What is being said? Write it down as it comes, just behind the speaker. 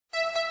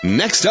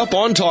Next up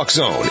on Talk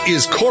Zone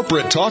is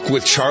Corporate Talk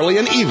with Charlie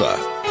and Eva.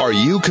 Are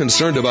you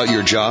concerned about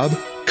your job?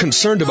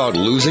 Concerned about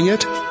losing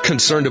it?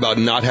 Concerned about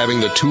not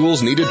having the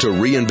tools needed to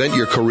reinvent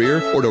your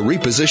career or to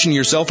reposition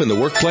yourself in the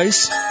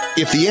workplace?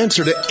 If the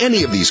answer to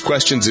any of these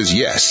questions is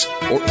yes,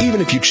 or even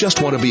if you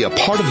just want to be a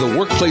part of the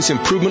workplace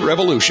improvement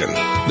revolution,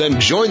 then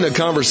join the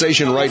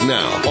conversation right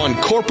now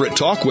on Corporate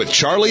Talk with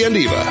Charlie and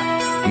Eva.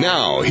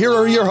 Now, here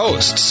are your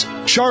hosts,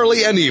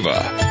 Charlie and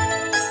Eva.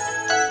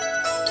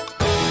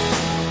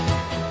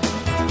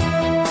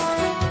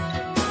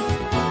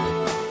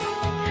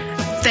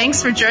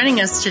 Thanks for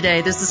joining us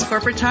today. This is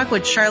Corporate Talk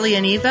with Charlie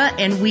and Eva,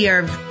 and we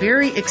are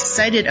very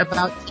excited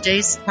about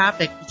today's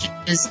topic, which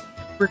is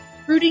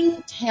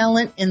recruiting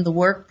talent in the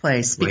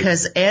workplace.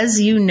 Because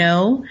as you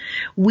know,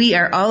 we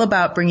are all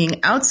about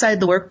bringing outside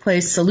the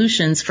workplace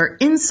solutions for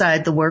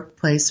inside the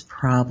workplace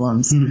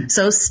problems.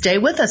 So stay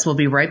with us. We'll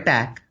be right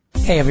back.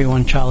 Hey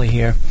everyone, Charlie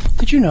here.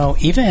 Did you know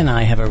Eva and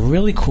I have a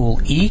really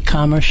cool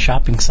e-commerce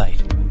shopping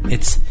site?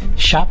 It's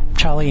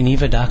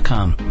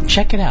shopcharlieandeva.com.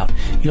 Check it out.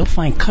 You'll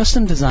find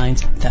custom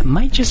designs that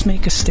might just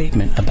make a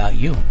statement about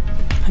you.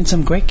 And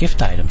some great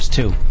gift items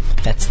too.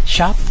 That's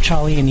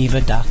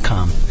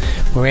shopcharlieandeva.com.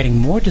 We're adding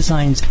more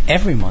designs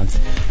every month,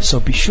 so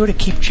be sure to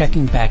keep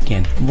checking back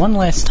in. One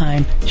last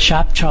time,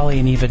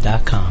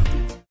 shopcharlieandeva.com.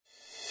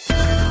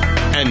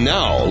 And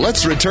now,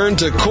 let's return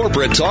to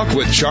Corporate Talk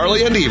with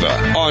Charlie and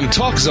Eva on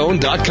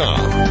TalkZone.com.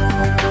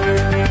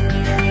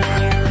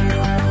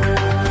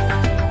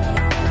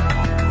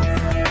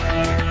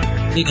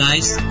 Hey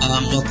guys,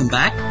 welcome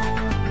back.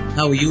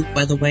 How are you,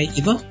 by the way,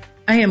 Eva?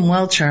 I am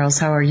well, Charles.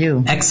 How are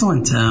you?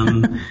 Excellent.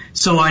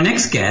 So our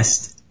next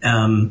guest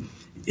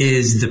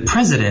is the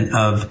president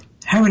of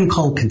Heron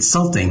Cole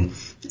Consulting,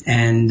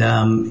 and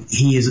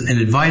he is an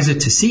advisor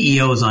to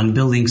CEOs on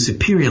building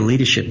superior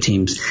leadership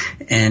teams.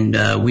 And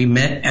we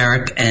met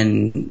Eric,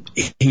 and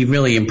he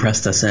really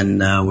impressed us, and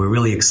we're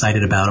really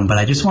excited about him. But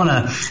I just want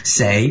to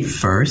say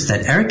first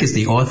that Eric is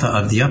the author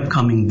of the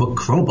upcoming book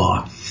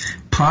Crowbar,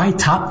 Pry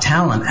Top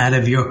Talent Out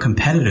of Your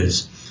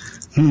Competitors.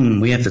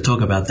 We have to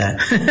talk about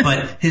that.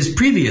 But his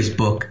previous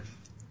book,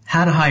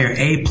 How to Hire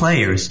A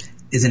Players,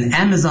 is an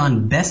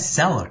Amazon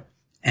bestseller.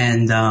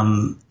 And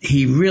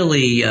he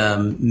really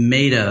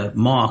made a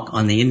mark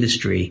on the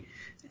industry,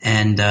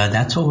 and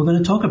that's what we're going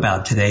to talk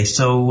about today.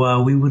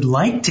 So we would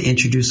like to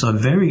introduce our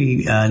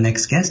very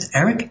next guest,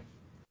 Eric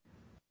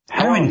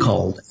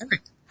Herrenkold.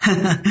 Eric.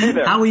 Hey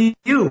there. How are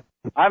you?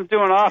 I'm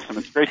doing awesome.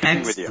 It's great to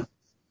be with you.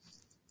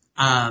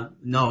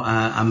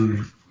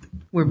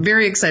 We're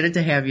very excited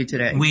to have you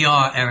today. We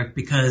are, Eric,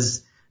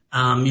 because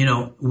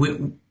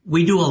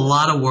we do a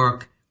lot of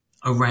work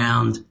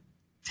around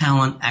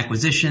talent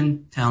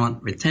acquisition,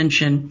 talent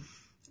retention,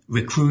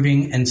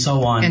 recruiting, and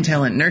so on. And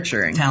talent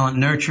nurturing. Talent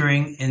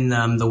nurturing in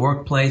the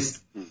workplace.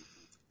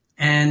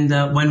 And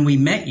when we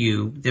met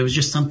you, there was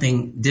just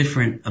something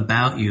different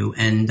about you.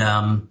 And,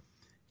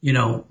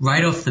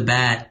 right off the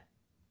bat,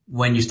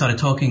 when you started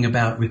talking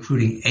about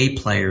recruiting A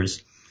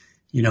players,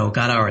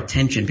 got our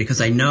attention,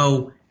 because I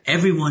know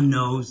everyone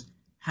knows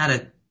how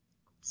to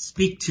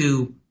speak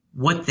to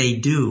what they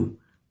do,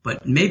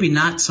 but maybe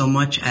not so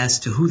much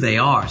as to who they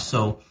are.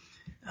 So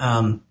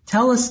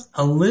tell us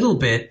a little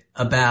bit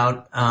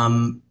about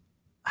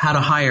how to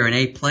hire an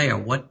A player.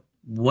 What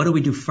do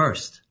we do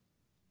first?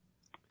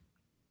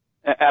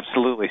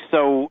 Absolutely.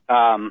 So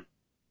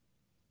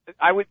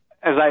I would,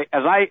 as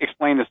I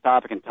explain this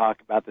topic and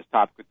talk about this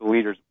topic with the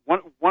leaders,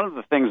 one of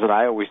the things that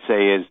I always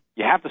say is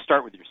you have to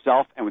start with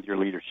yourself and with your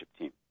leadership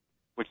team,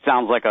 which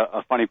sounds like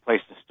a funny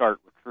place to start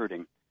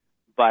recruiting,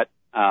 but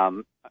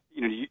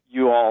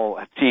you all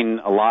have seen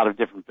a lot of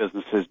different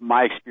businesses.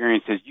 My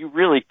experience is you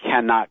really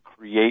cannot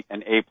create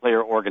an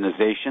A-player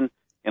organization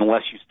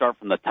unless you start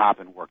from the top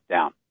and work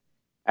down.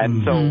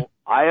 And so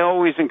I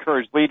always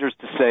encourage leaders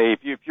to say,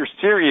 if you're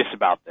serious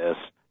about this,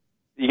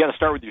 you got to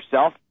start with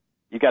yourself.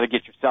 You got to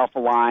get yourself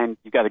aligned.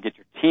 You got to get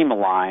your team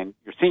aligned,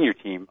 your senior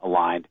team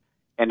aligned.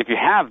 And if you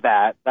have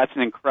that, that's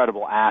an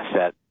incredible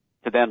asset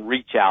to then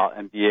reach out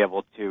and be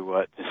able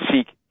to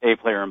seek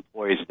A-player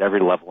employees at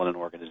every level in an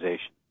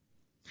organization.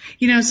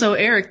 So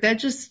Eric, that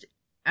just,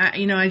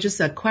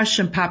 a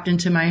question popped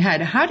into my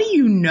head. How do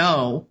you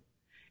know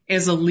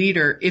as a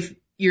leader if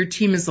your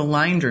team is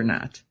aligned or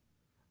not?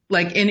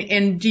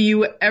 And do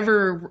you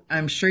ever,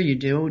 I'm sure you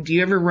do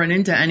you ever run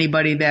into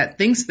anybody that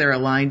thinks they're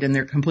aligned and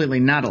they're completely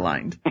not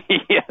aligned?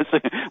 Yes,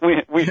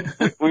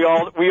 we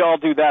all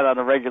do that on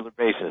a regular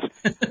basis.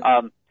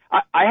 I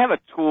have a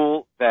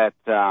tool that,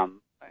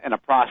 and a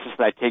process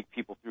that I take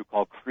people through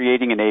called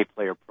creating an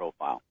A-player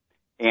profile.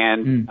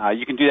 And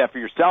you can do that for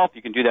yourself.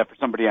 You can do that for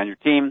somebody on your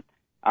team.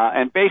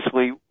 And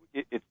basically,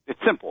 it's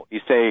simple. You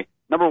say,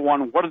 number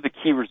one, what are the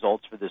key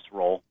results for this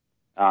role?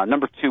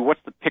 Number two,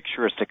 what's the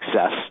picture of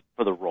success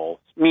for the role?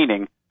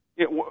 Meaning,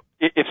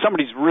 if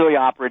somebody's really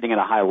operating at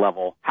a high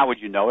level, how would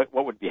you know it?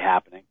 What would be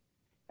happening?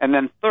 And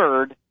then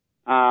third,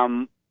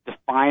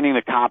 defining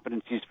the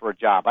competencies for a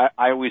job.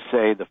 I always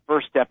say the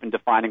first step in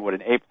defining what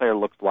an A player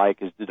looks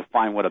like is to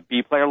define what a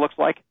B player looks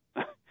like,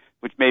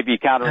 which may be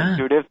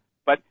counterintuitive.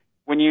 But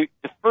when you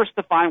first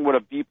define what a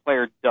B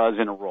player does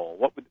in a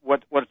role,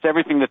 what's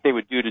everything that they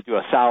would do to do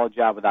a solid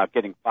job without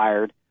getting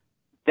fired,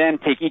 then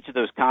take each of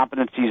those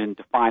competencies and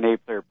define A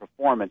player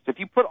performance. If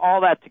you put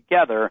all that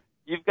together,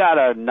 you've got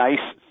a nice,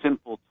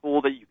 simple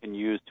tool that you can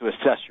use to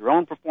assess your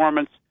own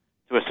performance,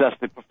 to assess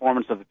the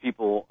performance of the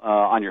people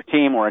on your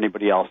team or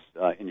anybody else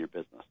in your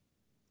business.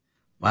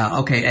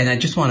 Wow. Okay. And I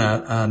just want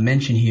to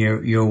mention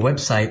here, your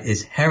website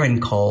is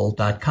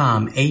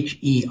herrenkohl.com,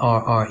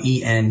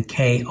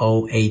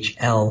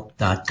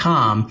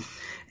 HERRENKOHL.com.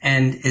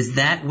 And is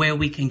that where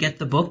we can get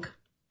the book?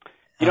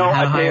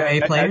 How to Hire A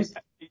Players?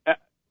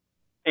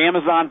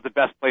 Amazon's the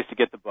best place to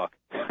get the book.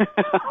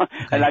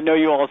 And I know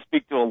you all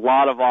speak to a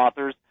lot of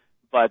authors,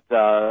 but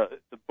the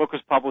book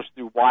was published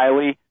through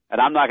Wiley, and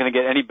I'm not going to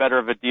get any better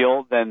of a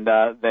deal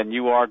than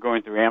you are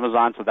going through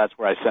Amazon, so that's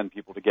where I send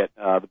people to get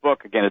the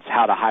book. Again, it's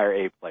How to Hire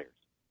A Players.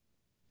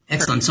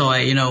 Excellent. So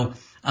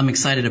I'm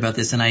excited about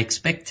this, and I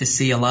expect to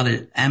see a lot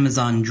of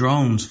Amazon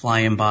drones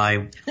flying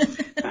by,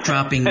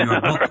 dropping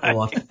your book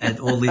off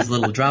at all these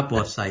little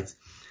drop-off sites.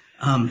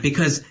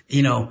 Because,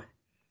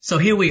 so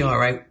here we are,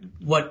 right?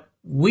 What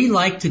we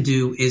like to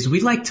do is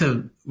we like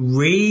to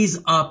raise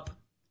up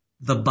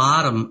the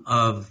bottom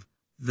of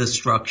the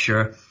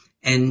structure,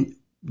 and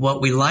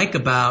what we like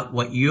about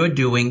what you're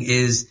doing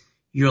is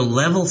you're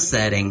level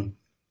setting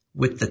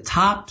with the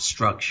top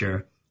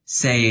structure,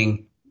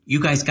 saying you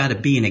guys got to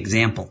be an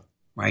example,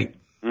 right?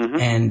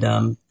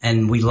 Mm-hmm.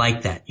 And we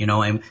like that.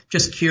 I'm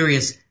just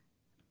curious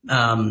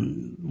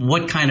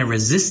what kind of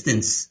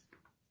resistance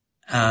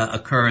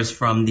occurs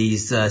from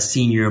these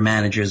senior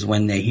managers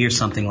when they hear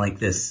something like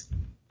this.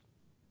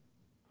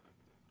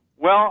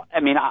 Well,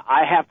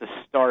 I have to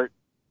start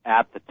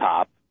at the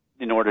top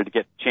in order to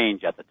get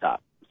change at the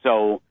top.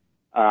 So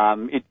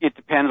it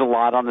depends a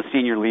lot on the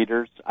senior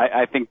leaders.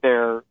 I think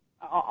I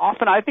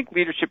think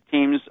leadership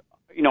teams,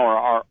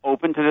 are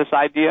open to this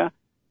idea.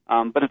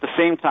 But at the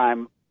same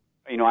time,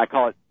 I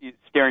call it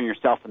staring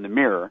yourself in the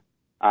mirror.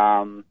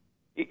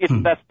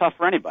 That's tough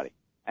for anybody.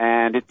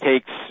 And it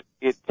takes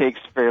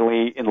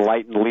fairly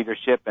enlightened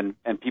leadership and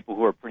people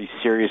who are pretty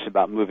serious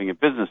about moving a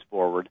business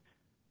forward.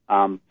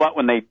 But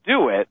when they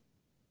do it,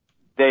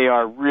 they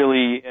are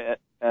really,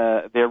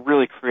 they're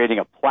really creating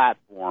a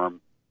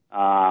platform,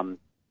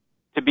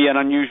 to be an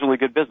unusually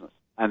good business.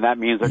 And that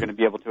means they're going to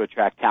be able to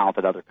attract talent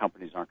that other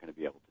companies aren't going to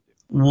be able to do.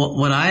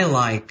 What I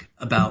like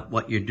about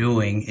what you're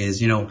doing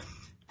is,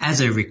 as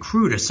a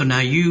recruiter, so now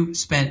you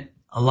spent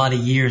a lot of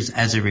years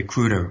as a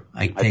recruiter,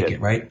 I take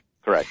it, right?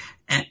 Correct.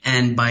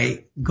 And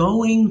by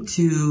going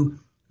to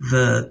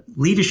the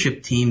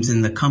leadership teams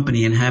in the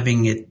company and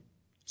having it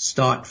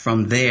start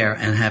from there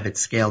and have it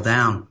scale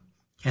down,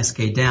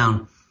 cascade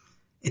down,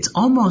 it's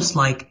almost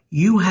like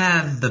you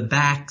have the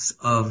backs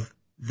of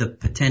the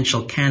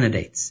potential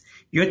candidates.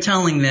 You're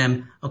telling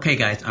them, okay,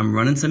 guys, I'm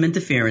running some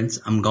interference.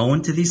 I'm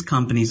going to these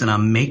companies and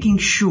I'm making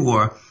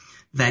sure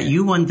that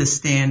you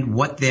understand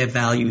what their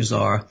values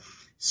are.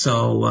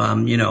 So,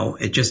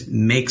 it just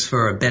makes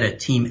for a better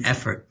team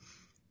effort.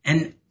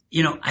 And,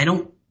 I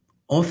don't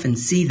often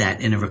see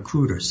that in a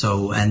recruiter.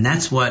 So, and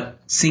that's what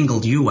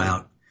singled you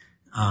out.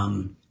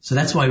 So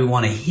that's why we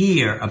want to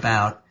hear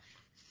about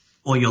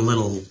all your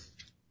little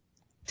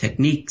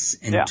techniques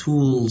and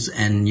tools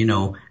and,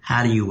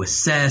 how do you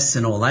assess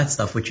and all that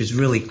stuff, which is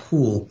really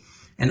cool.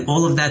 And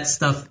all of that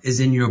stuff is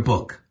in your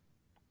book.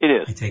 It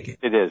is. I take it.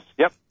 It is.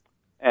 Yep.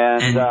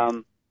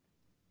 And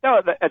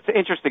that's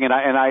interesting. And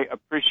I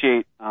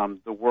appreciate,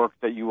 the work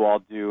that you all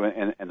do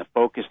and the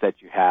focus that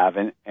you have.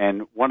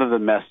 And one of the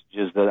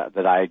messages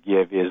that I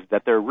give is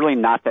that there are really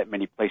not that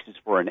many places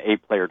for an A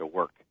player to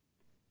work.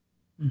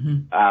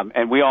 Mm-hmm.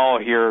 And we all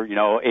hear,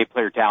 A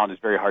player talent is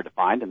very hard to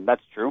find, and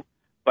that's true.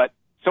 But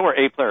so are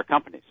A player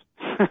companies.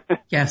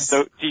 Yes.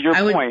 So to your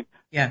point,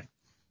 yeah,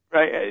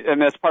 right,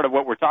 and that's part of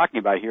what we're talking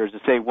about here is to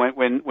say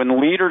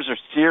when leaders are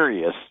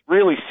serious,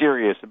 really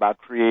serious about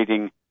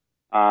creating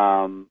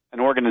an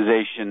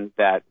organization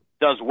that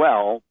does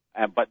well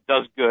but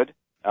does good,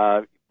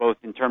 both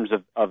in terms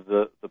of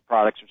the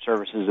products or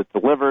services it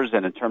delivers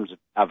and in terms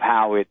of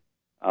how it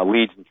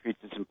leads and treats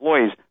its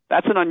employees,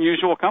 that's an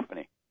unusual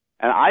company.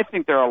 And I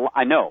think there are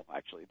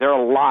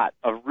a lot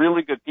of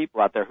really good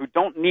people out there who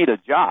don't need a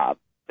job.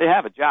 They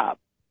have a job,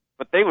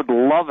 but they would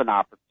love an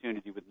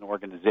opportunity with an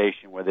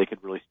organization where they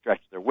could really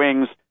stretch their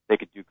wings, they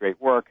could do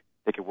great work,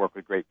 they could work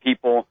with great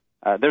people.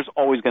 There's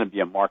always going to be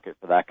a market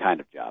for that kind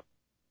of job.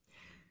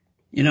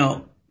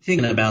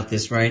 Thinking about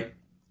this, right,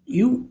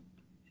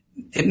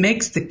 it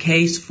makes the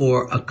case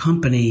for a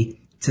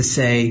company to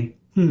say,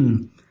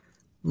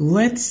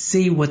 let's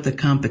see what the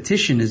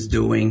competition is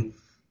doing.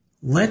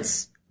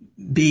 Let's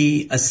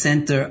be a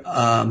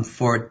center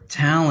for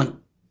talent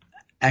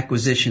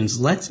acquisitions.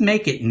 Let's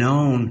make it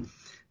known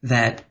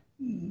that,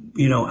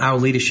 our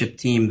leadership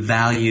team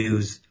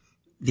values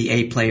the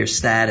A player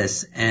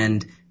status,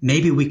 and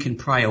maybe we can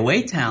pry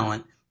away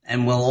talent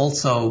and we'll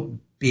also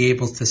be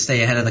able to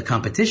stay ahead of the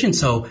competition.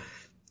 So,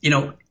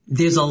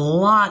 there's a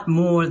lot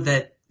more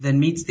than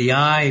meets the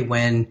eye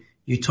when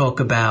you talk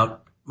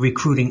about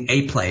recruiting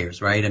A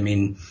players, right?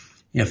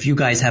 if you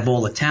guys have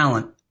all the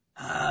talent,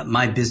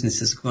 my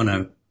business is going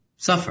to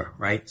suffer,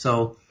 right?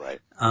 So,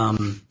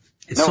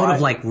 it's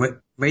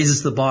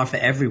raises the bar for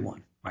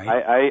everyone, right?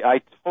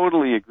 I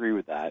totally agree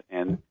with that.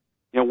 And,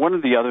 one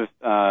of the other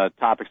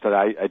topics that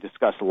I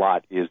discuss a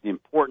lot is the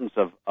importance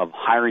of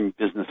hiring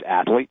business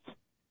athletes.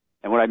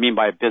 And what I mean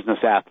by a business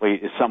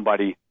athlete is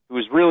somebody who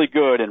is really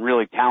good and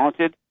really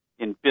talented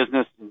in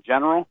business in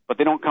general, but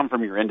they don't come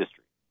from your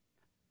industry.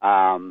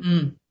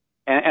 And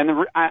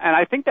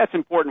I think that's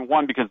important,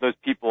 one, because those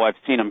people, I've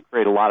seen them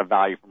create a lot of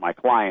value for my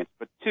clients,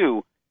 but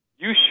two,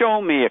 you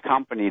show me a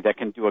company that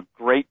can do a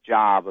great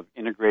job of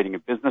integrating a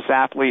business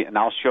athlete, and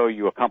I'll show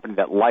you a company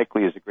that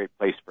likely is a great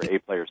place for A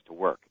players to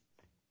work.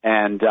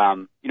 And,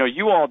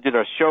 you all did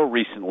a show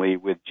recently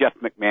with Jeff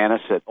McManus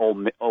at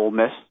Ole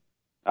Miss.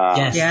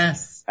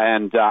 Yes.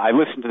 And I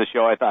listened to the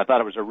show. I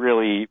thought it was a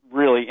really,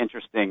 really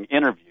interesting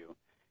interview.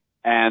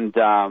 And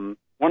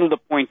one of the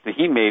points that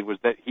he made was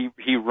that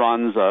he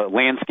runs a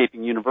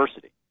landscaping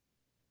university.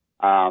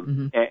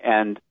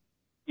 And,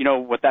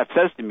 what that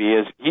says to me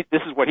is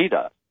this is what he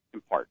does, in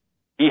part.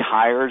 He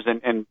hires,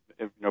 and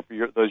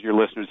for those of your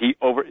listeners,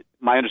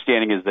 my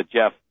understanding is that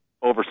Jeff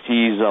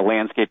oversees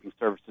landscaping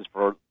services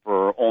for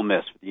Ole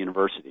Miss, for the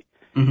university.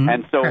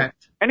 And so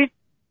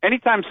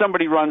anytime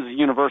somebody runs a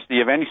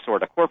university of any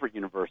sort, a corporate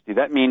university,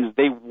 that means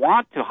they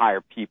want to hire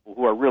people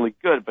who are really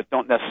good but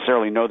don't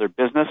necessarily know their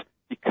business,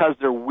 because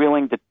they're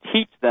willing to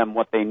teach them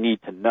what they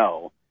need to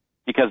know,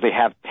 because they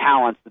have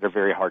talents that are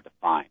very hard to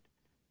find.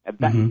 And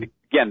that,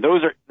 again,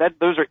 those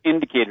are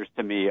indicators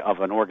to me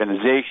of an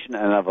organization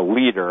and of a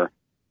leader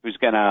who's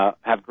going to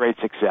have great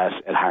success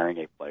at hiring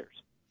A players.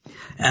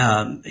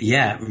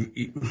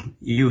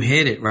 You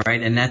hit it,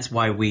 right? And that's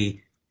why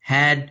we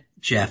had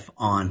Jeff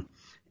on.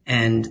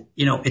 And,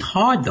 it's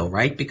hard though,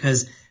 right?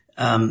 Because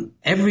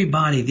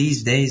everybody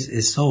these days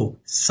is so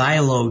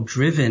silo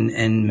driven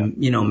and,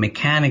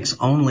 mechanics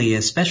only,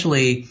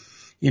 especially,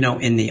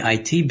 in the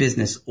IT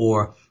business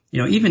or,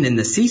 even in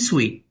the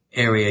C-suite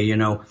area,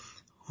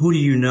 who do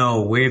you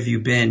know? Where have you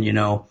been?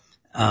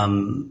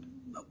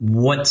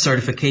 What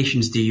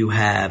certifications do you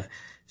have?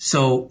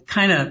 So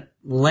kind of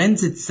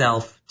lends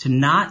itself to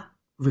not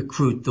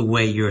recruit the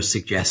way you're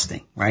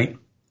suggesting, right?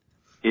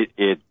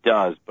 It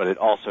does, but it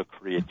also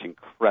creates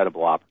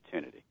incredible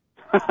opportunity.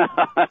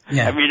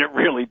 I mean, it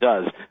really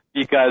does,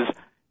 because,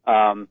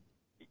 rock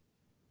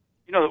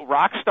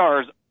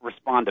stars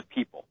respond to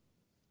people.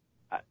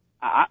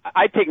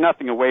 I take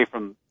nothing away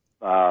from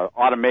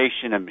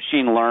automation and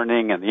machine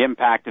learning and the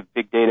impact of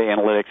big data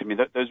analytics. I mean,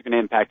 those are going to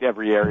impact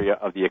every area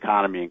of the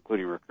economy,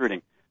 including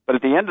recruiting. But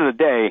at the end of the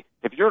day,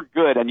 if you're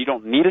good and you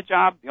don't need a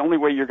job, the only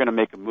way you're going to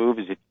make a move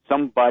is if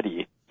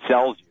somebody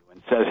sells you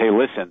and says, hey,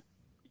 listen,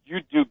 you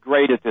do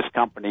great at this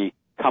company.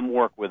 Come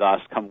work with us.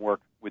 Come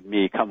work with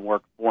me. Come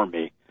work for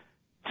me.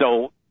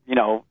 So,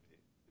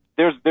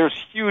 there's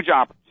huge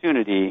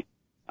opportunity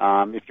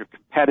if your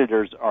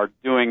competitors are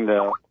doing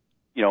the,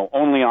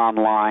 only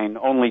online,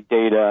 only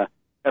data,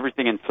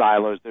 everything in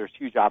silos. There's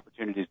huge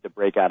opportunities to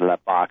break out of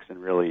that box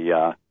and really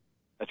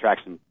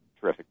attract some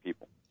terrific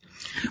people.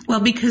 Well,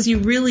 because you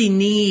really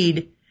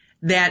need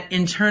that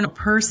internal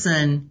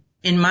person,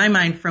 in my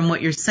mind, from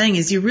what you're saying,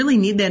 is you really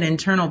need that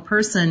internal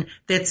person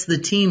that's the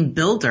team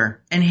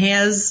builder and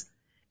has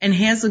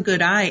a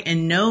good eye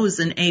and knows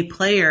an A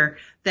player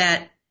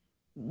that,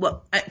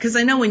 because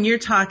I know when you're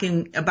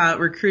talking about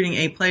recruiting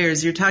A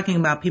players, you're talking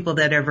about people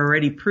that have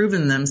already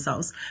proven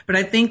themselves. But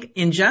I think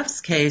in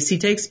Jeff's case, he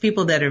takes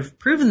people that have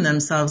proven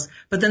themselves,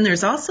 but then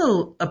there's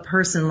also a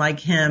person like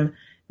him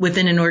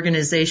within an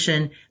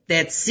organization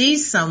that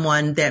sees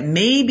someone that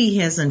maybe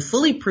hasn't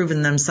fully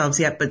proven themselves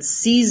yet, but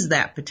sees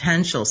that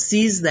potential,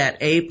 sees that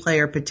A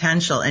player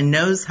potential, and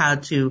knows how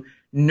to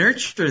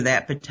nurture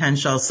that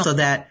potential so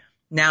that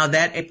now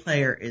that A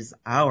player is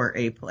our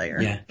A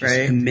player. Yeah, just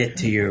right? Commit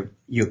to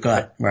your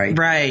gut, right?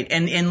 Right.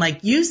 And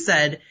like you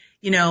said,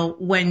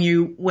 when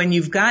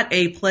you've got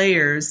A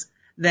players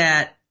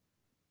that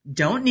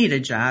don't need a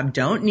job,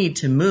 don't need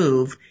to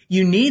move,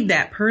 you need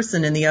that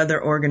person in the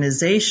other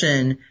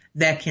organization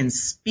that can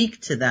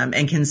speak to them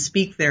and can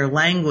speak their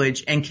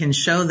language and can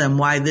show them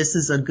why this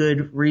is a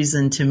good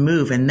reason to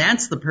move. And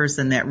that's the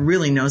person that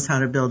really knows how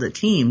to build a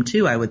team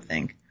too, I would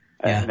think.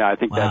 Yeah. No, I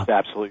think that's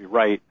absolutely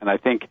right. And I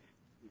think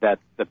that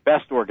the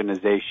best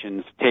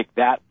organizations take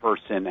that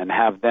person and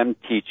have them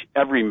teach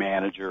every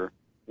manager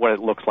what it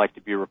looks like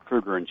to be a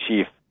recruiter in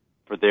chief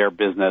for their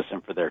business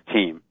and for their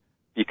team.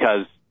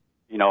 Because,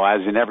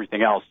 as in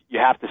everything else, you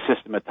have to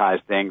systematize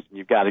things, and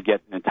you've got to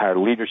get an entire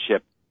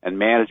leadership and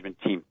management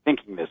team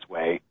thinking this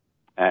way,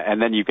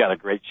 and then you've got a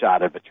great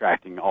shot of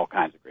attracting all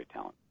kinds of great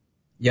talent.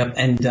 Yep,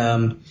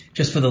 and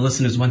just for the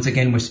listeners, once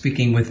again, we're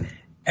speaking with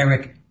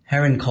Eric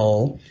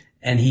Herrenkole,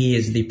 and he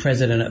is the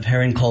president of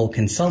Herrenkole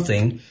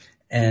Consulting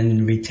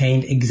and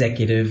retained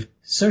executive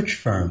search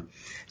firm.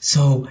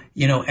 So,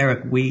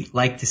 Eric, we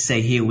like to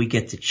say here we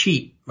get to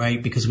cheat,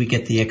 right, because we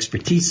get the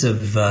expertise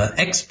of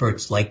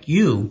experts like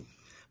you.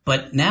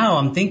 But now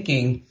I'm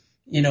thinking,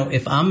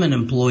 if I'm an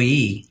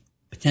employee,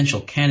 potential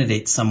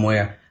candidate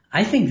somewhere,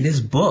 I think this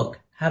book,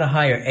 How to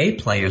Hire A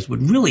Players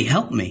would really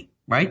help me,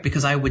 right?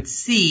 Because I would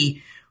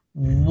see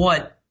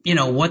what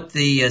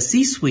the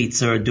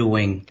C-suites are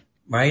doing,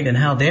 right? And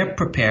how they're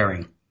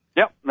preparing.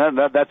 Yep,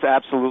 that's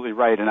absolutely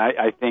right. And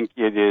I think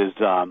it is,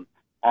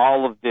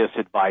 all of this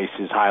advice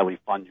is highly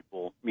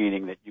fungible,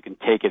 meaning that you can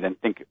take it and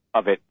think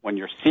of it when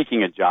you're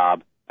seeking a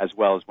job as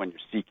well as when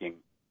you're seeking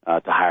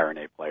to hire an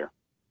A player.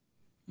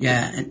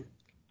 Yeah.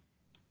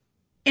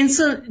 And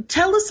so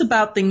tell us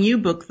about the new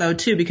book, though,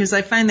 too, because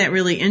I find that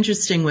really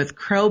interesting with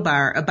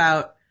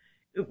Crowbar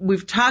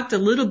we've talked a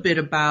little bit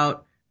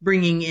about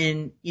bringing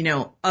in,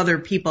 other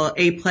people,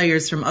 A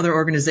players from other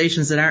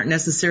organizations that aren't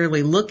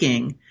necessarily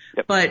looking.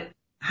 Yep. But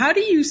how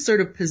do you sort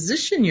of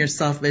position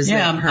yourself as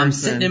that person? I'm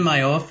sitting in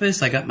my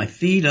office. I got my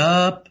feet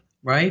up,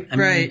 right? I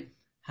mean,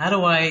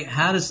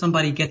 how does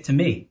somebody get to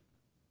me?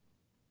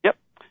 Yep.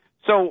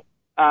 So,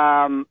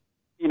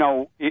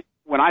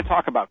 when I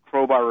talk about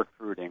Crowbar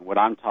recruiting, what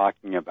I'm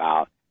talking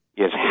about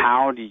is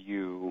how do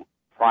you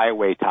pry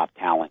away top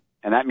talent?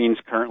 And that means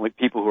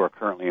people who are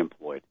currently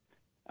employed.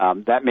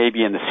 That may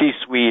be in the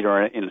C-suite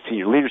or in a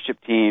senior leadership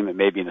team. It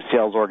may be in a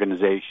sales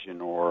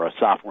organization or a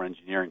software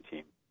engineering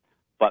team.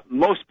 But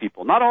most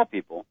people, not all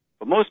people,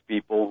 but most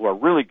people who are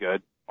really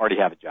good already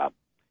have a job.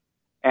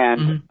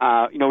 And,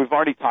 we've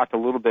already talked a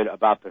little bit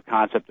about the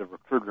concept of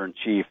recruiter in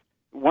chief.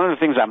 One of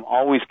the things I'm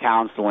always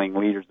counseling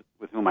leaders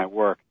with whom I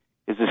work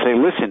is to say,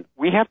 listen,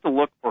 we have to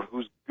look for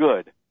who's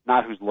good,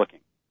 not who's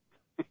looking.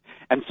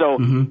 And so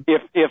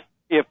if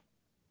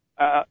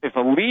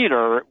a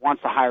leader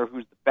wants to hire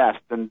who's the best,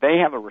 then they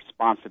have a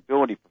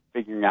responsibility for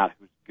figuring out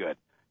who's good.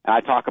 And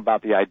I talk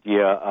about the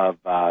idea of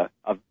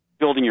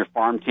building your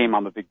farm team.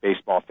 I'm a big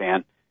baseball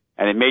fan.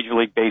 And in Major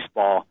League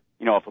Baseball,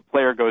 if a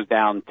player goes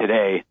down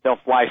today, they'll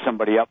fly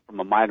somebody up from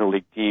a minor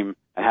league team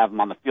and have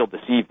them on the field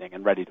this evening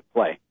and ready to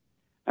play.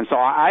 And so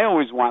I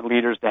always want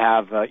leaders to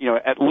have,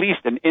 at least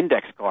an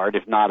index card,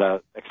 if not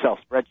a Excel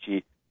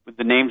spreadsheet, with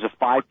the names of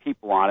 5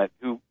 people on it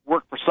who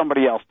work for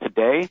somebody else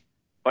today,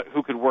 but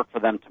who could work for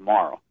them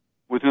tomorrow,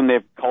 with whom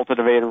they've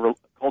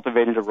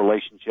cultivated a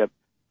relationship,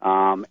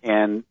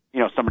 and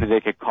somebody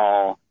they could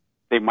call.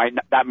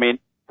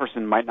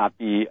 Person might not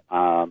be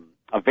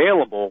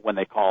available when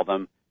they call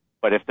them,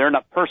 but if they're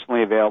not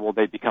personally available,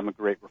 they become a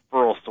great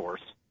referral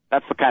source.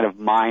 That's the kind of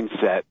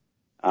mindset.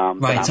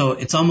 Right. So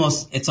it's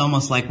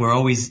almost like we're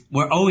always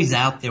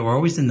out there. We're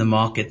always in the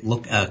market,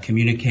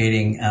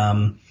 communicating,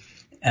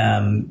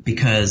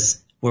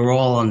 because we're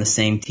all on the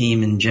same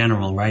team in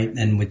general, right?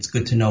 And it's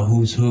good to know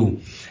who's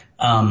who.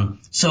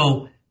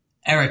 So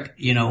Eric,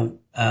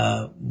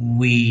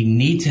 we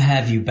need to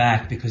have you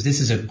back because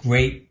this is a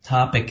great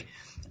topic,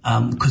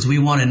 because we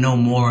want to know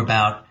more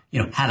about,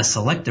 how to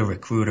select a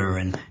recruiter.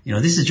 And,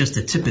 this is just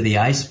the tip of the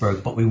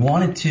iceberg, but we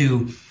wanted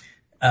to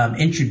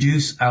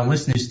introduce our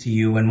listeners to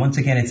you. And once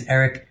again, it's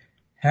Eric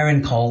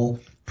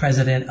Herrenkole,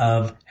 president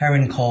of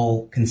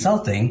Herrenkole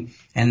Consulting.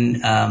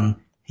 And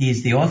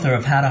he's the author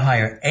of How to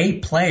Hire A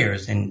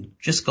Players. And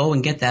just go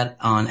and get that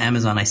on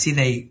Amazon. I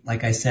see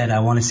like I said, I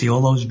want to see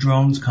all those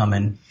drones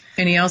coming.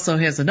 And he also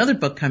has another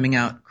book coming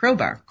out,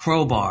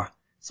 Crowbar.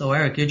 So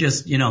Eric, you're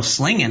just,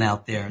 slinging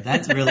out there.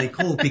 That's really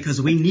cool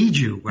because we need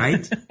you,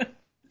 right?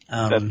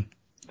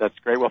 That's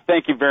great. Well,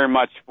 thank you very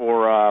much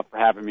for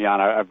having me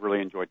on. I've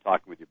really enjoyed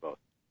talking with you both.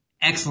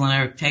 Excellent,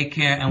 Eric. Take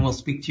care, and we'll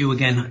speak to you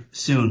again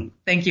soon.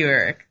 Thank you,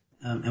 Eric.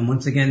 And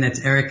once again, that's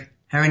Eric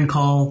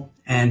Herrenkole,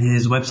 and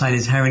his website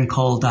is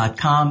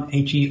herrenkole.com,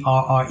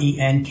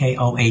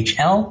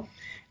 HERRENKOHL.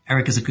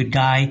 Eric is a good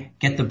guy.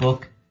 Get the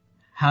book,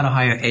 How to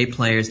Hire A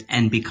Players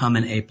and Become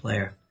an A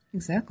Player.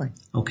 Exactly.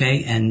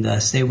 Okay,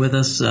 and stay with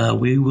us.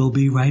 We will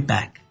be right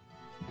back.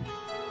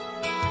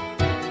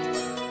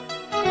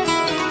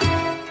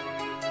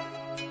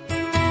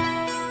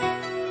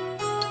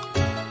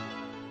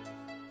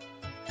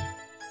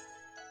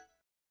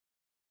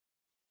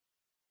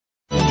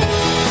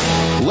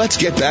 Let's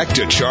get back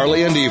to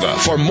Charlie and Eva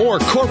for more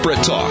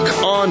corporate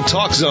talk on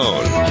Talk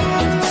Zone.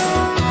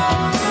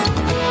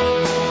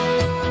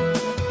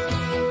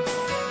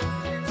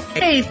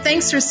 Hey,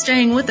 thanks for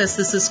staying with us.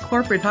 This is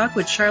Corporate Talk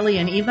with Charlie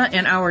and Eva,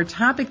 and our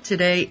topic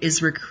today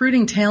is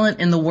recruiting talent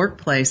in the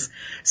workplace.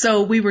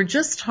 So we were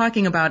just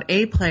talking about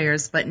A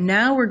players, but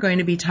now we're going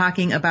to be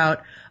talking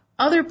about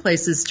other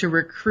places to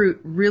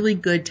recruit really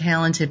good,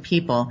 talented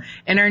people.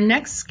 And our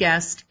next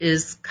guest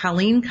is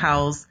Colleen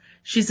Cowles.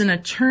 She's an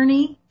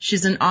attorney,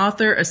 she's an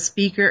author, a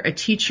speaker, a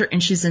teacher,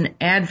 and she's an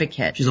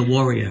advocate. She's a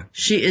warrior.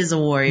 She is a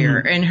warrior.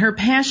 Mm-hmm. And her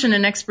passion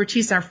and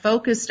expertise are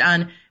focused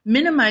on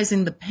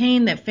minimizing the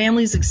pain that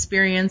families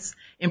experience,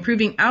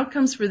 improving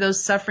outcomes for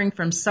those suffering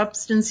from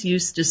substance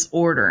use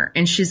disorder.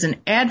 And she's an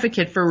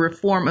advocate for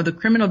reform of the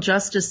criminal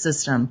justice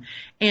system.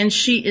 And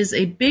she is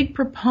a big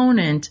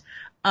proponent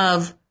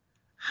of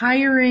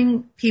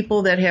hiring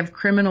people that have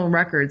criminal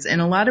records,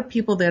 and a lot of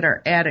people that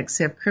are addicts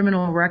have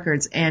criminal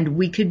records, and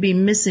we could be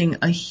missing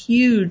a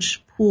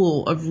huge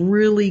pool of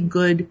really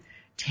good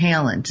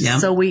talent. Yeah.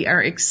 So we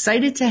are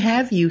excited to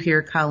have you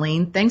here,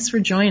 Colleen. Thanks for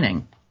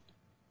joining.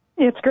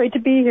 It's great to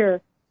be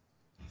here.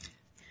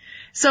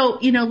 So,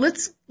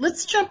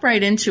 let's jump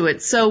right into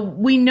it. So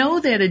we know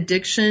that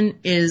addiction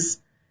is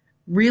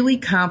really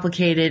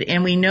complicated,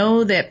 and we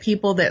know that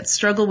people that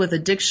struggle with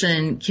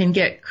addiction can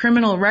get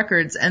criminal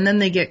records and then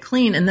they get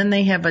clean and then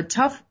they have a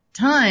tough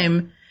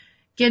time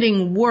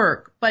getting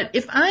work. But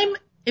if I'm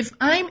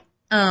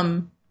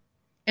an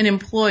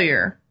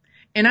employer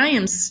and I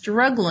am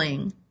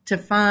struggling to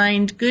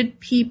find good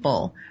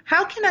people,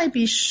 how can I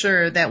be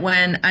sure that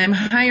when I'm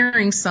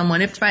hiring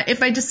someone, if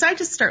I decide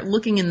to start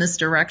looking in this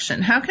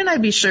direction, how can I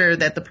be sure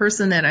that the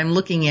person that I'm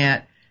looking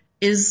at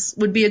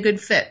would be a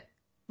good fit?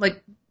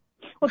 Like,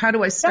 how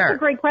do I start? That's a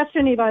great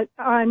question, Eva.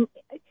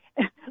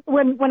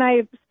 When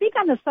I speak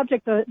on this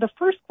subject, the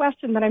first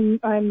question that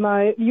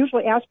I'm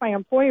usually asked by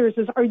employers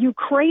is, "Are you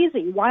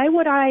crazy? Why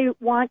would I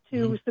want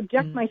to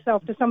subject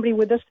myself to somebody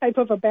with this type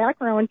of a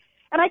background?"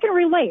 And I can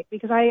relate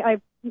because I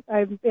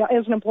as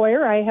an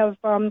employer, I have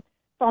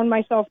found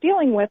myself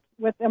dealing with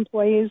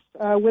employees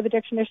with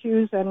addiction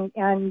issues,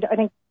 and I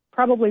think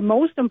probably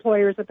most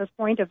employers at this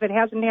point, if it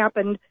hasn't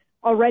happened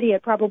already,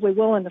 it probably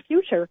will in the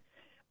future.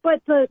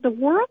 But the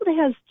world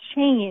has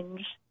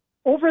changed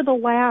over the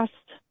last,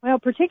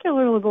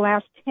 particularly the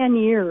last 10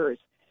 years,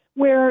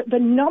 where the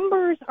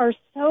numbers are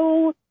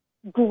so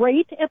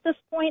great at this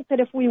point that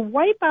if we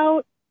wipe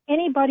out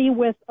anybody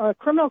with a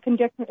criminal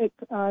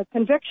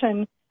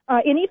conviction,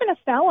 and even a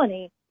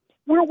felony,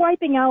 we're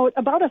wiping out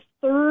about a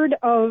third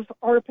of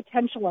our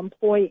potential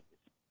employees.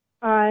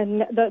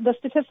 And the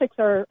statistics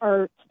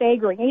are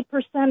staggering.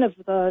 8% of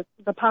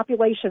the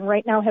population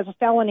right now has a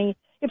felony.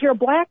 If you're a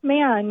black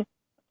man,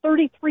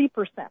 33%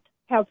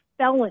 have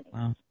felonies.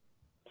 Wow.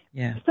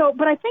 Yeah. So,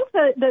 but I think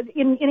that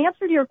in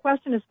answer to your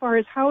question, as far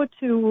as how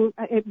to,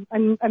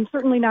 I'm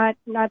certainly not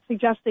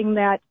suggesting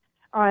that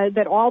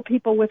all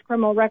people with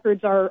criminal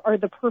records are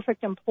the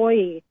perfect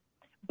employee.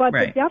 But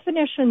right. The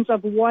definitions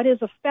of what is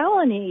a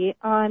felony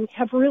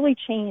have really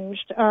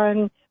changed.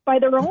 By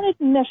their own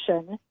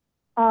admission,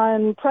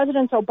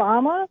 Presidents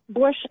Obama,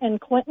 Bush, and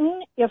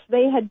Clinton, if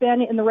they had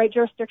been in the right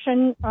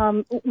jurisdiction,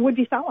 would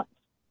be felons.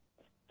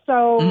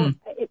 So,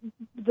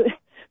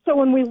 so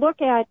when we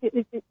look at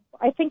it,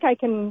 I think I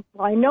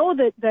know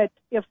that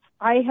if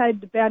I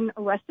had been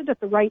arrested at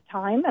the right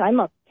time, and I'm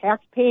a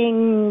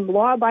tax-paying,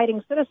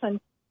 law-abiding citizen,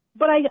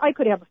 but I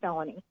could have a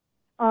felony.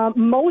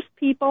 Most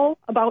people,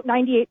 about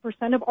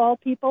 98% of all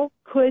people,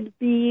 could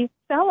be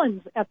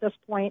felons at this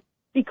point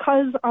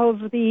because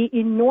of the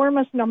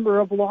enormous number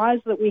of laws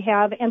that we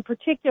have, and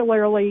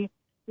particularly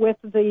with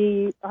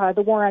the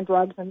war on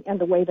drugs and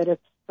the way that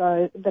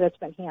it's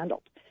been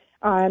handled.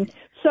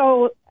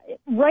 So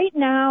right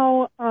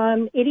now,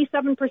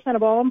 87%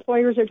 of all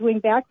employers are doing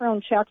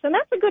background checks, and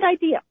that's a good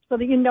idea so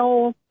that you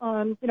know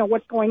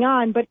what's going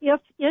on. But if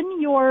in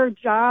your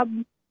job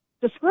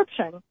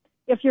description,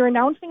 if you're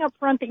announcing up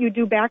front that you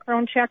do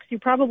background checks, you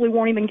probably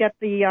won't even get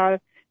the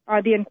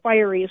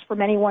inquiries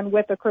from anyone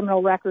with a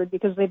criminal record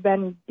because they've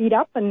been beat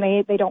up and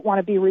they don't want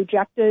to be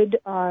rejected.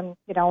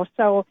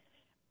 So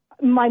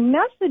my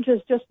message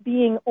is just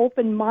being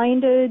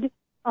open-minded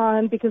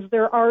because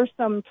there are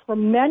some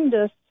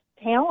tremendous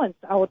talents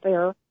out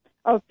there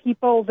of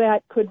people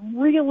that could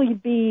really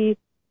be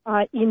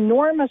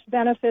enormous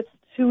benefits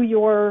to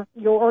your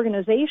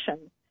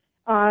organization.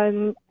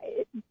 A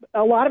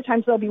lot of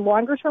times they'll be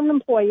longer-term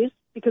employees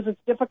because it's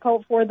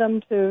difficult for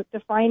them to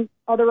find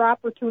other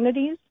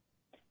opportunities.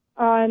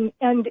 And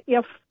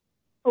if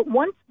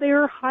once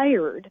they're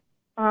hired,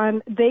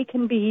 they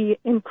can be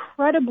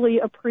incredibly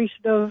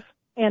appreciative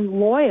and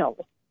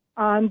loyal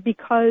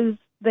because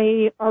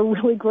they are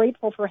really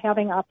grateful for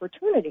having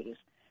opportunities.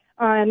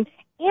 And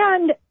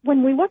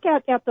when we look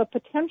at the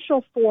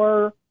potential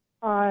for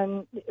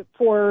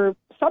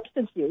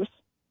substance use,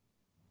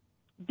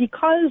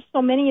 because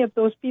so many of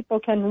those people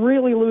can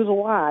really lose a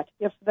lot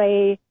if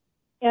they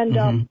end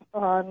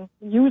up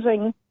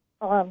using,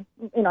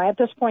 at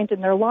this point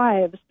in their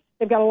lives,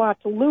 they've got a lot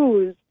to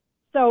lose.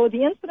 So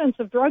the incidence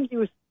of drug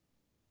use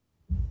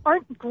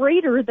aren't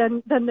greater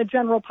than the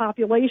general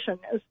population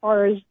as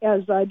far as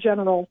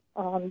general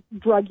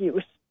drug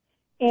use.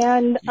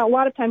 And a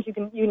lot of times you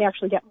can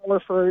actually get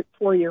more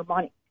for your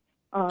money.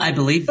 I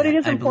believe that. But it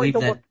is important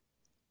to look.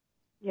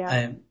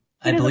 Yeah.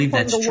 I believe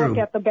that's true. Look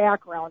at the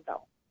background,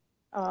 though.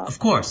 Of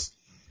course.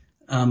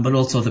 But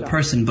also the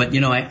person. But,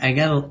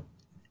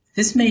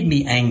 this made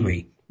me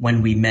angry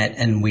when we met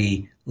and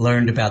we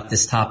learned about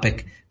this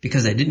topic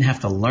because I didn't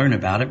have to learn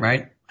about it,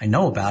 right? I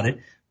know about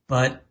it,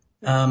 but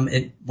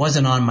it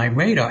wasn't on my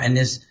radar. And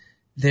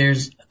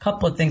there's a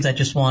couple of things I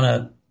just want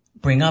to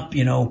bring up.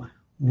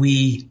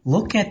 We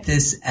look at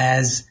this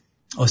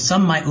or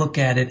some might look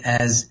at it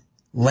as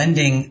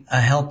lending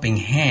a helping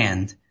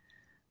hand,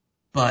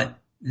 but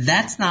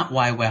that's not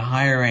why we're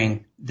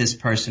hiring this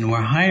person.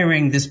 We're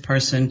hiring this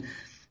person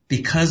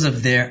because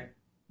of their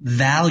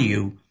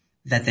value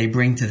that they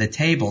bring to the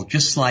table,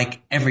 just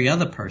like every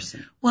other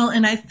person. Well,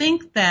 and I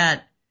think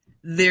that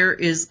there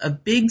is a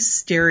big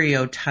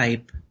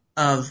stereotype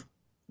of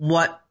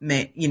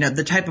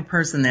the type of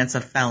person that's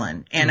a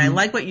felon. And I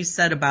like what you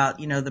said about,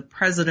 the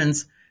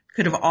presidents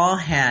could have all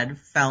had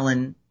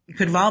felon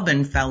could have all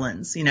been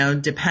felons,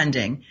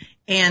 depending.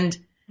 And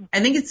I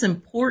think it's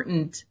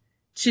important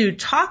to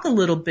talk a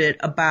little bit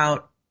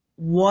about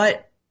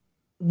what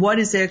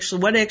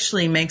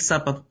actually makes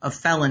up a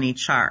felony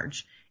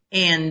charge,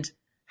 and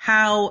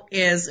how,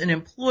 as an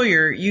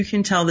employer, you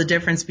can tell the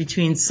difference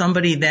between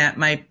somebody that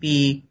might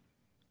be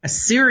a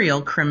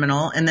serial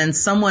criminal and then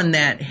someone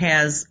that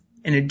has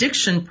an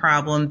addiction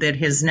problem that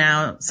has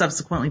now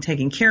subsequently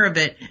taken care of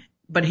it,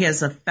 but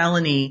has a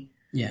felony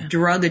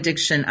drug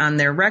addiction on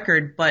their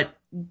record, but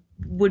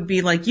would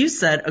be, like you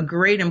said, a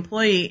great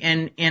employee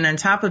and on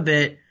top of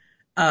it,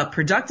 a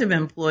productive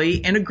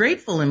employee and a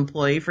grateful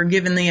employee for being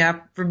given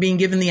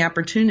the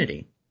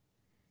opportunity.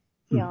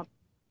 Yeah.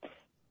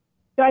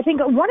 So I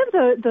think one of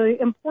the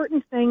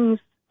important things,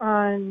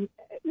 I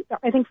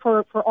think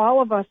for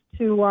all of us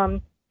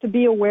to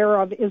be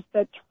aware of is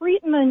that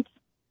treatment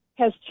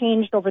has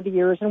changed over the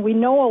years, and we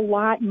know a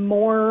lot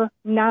more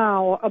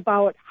now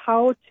about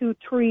how to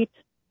treat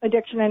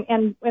addiction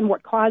and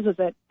what causes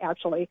it,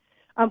 actually.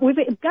 We've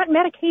got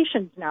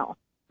medications now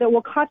that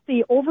will cut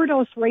the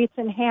overdose rates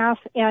in half,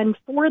 and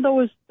for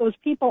those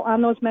people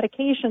on those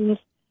medications,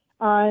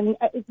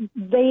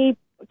 they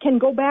can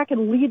go back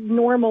and lead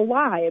normal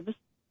lives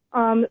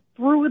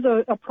through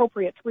the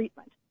appropriate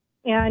treatment.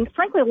 And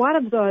frankly, a lot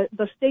of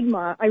the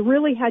stigma I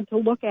really had to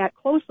look at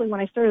closely when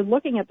I started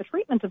looking at the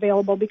treatments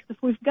available, because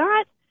if we've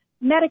got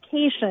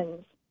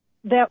medications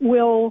that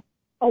will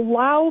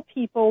allow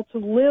people to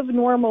live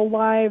normal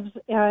lives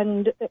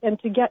and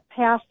to get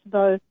past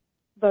the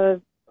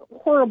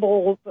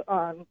horrible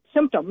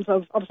symptoms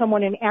of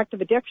someone in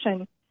active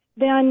addiction,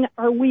 then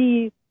are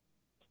we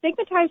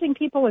stigmatizing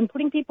people and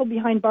putting people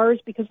behind bars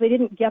because they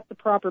didn't get the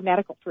proper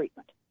medical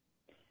treatment?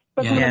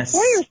 But from an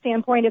employer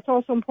standpoint, it's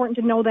also important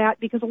to know that,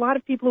 because a lot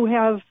of people who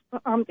have,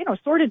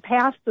 sordid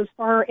pasts as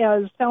far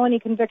as felony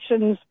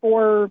convictions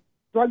for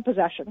drug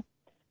possession,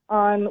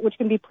 which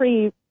can be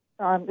pretty,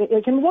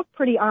 it can look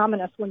pretty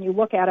ominous when you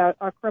look at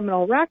a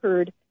criminal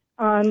record,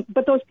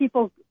 but those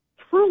people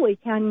truly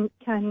can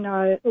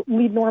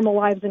lead normal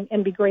lives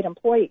and be great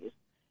employees.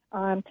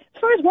 As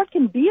far as what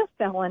can be a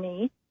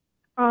felony,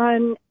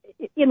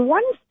 in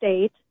one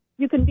state,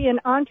 you can be an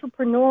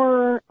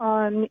entrepreneur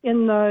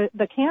in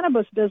the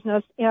cannabis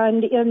business,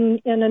 and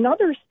in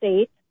another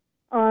state,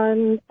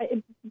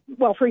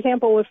 for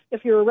example,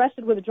 if you're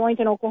arrested with a joint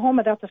in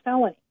Oklahoma, that's a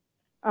felony.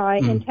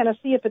 In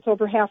Tennessee, if it's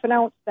over half an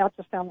ounce, that's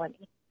a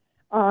felony.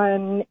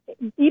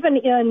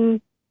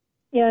 Even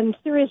in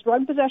serious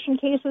drug possession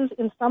cases,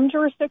 in some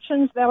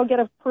jurisdictions, that'll get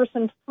a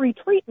person free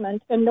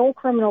treatment and no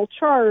criminal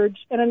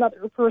charge, and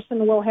another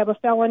person will have a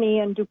felony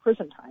and do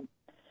prison time.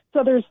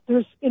 So there's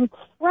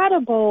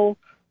incredible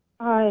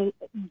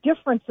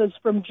differences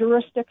from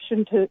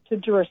jurisdiction to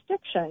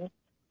jurisdiction.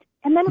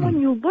 And then when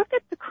you look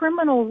at the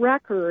criminal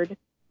record,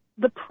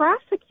 the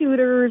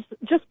prosecutors,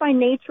 just by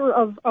nature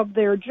of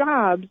their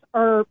jobs,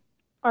 are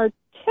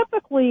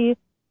typically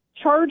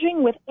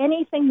charging with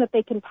anything that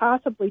they can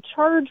possibly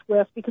charge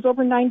with, because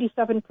over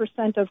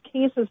 97% of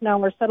cases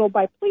now are settled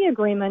by plea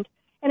agreement,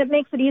 and it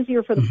makes it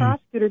easier for the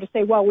prosecutor to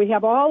say, well, we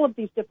have all of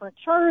these different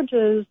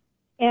charges,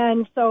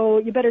 and so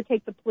you better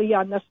take the plea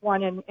on this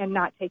one and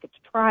not take it to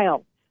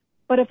trial.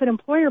 But if an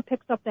employer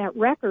picks up that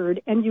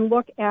record and you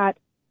look at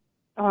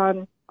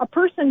a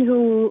person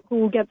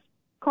who gets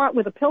caught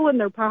with a pill in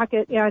their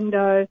pocket and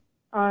a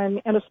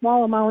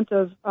small amount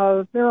of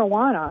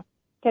marijuana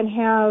can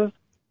have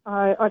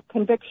a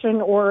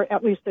conviction or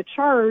at least a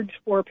charge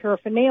for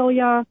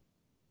paraphernalia,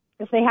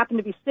 if they happen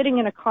to be sitting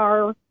in a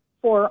car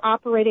for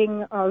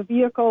operating a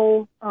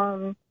vehicle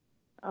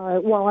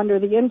while under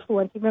the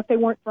influence, even if they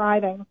weren't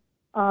driving,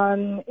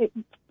 for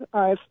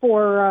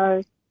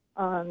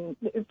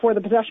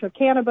the possession of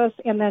cannabis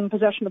and then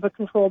possession of a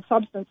controlled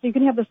substance. So you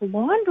can have this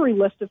laundry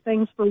list of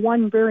things for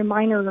one very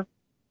minor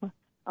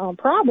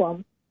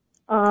problem,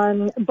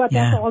 but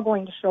that's all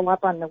going to show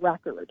up on the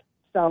record.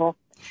 So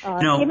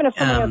even if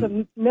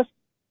someone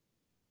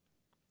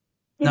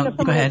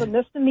has a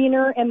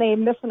misdemeanor and they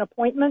miss an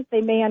appointment,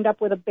 they may end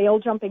up with a bail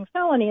jumping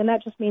felony, and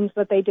that just means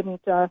that they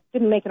didn't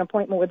make an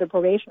appointment with their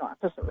probation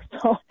officer.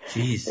 So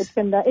it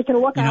can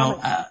look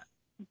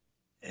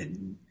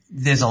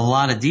there's a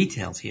lot of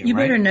details here. You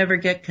better never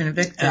get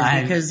convicted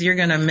because you're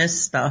going to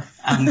miss stuff.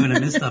 I'm going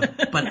to miss stuff.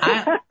 But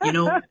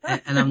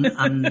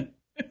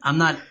I'm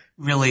not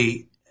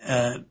really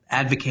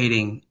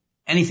advocating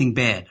anything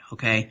bad,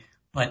 okay?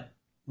 But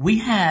we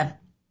have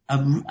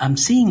I'm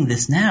seeing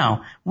this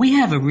now. We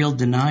have a real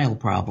denial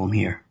problem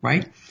here,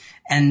 right?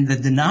 And the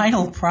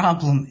denial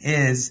problem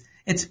is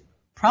it's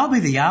probably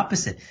the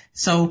opposite.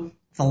 So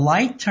the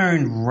light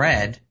turned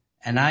red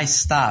and I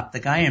stopped. The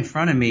guy in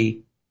front of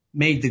me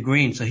made the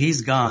green, so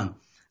he's gone.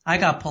 I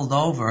got pulled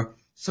over,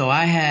 so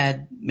I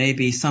had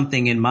maybe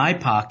something in my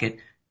pocket,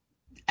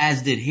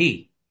 as did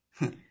he.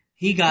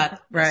 He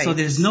got, so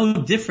there's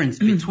no difference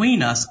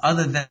between us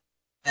other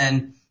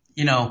than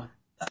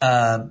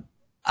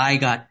I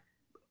got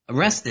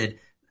arrested.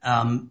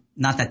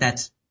 Not that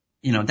that's,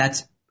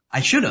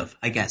 I should have,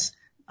 I guess.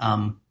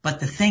 But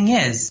the thing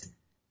is,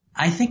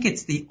 I think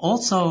it's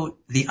also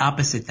the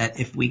opposite, that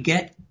if we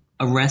get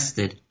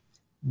arrested,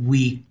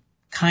 we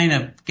kind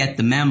of get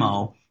the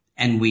memo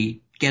and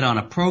we get on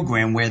a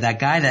program where that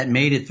guy that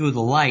made it through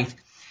the light,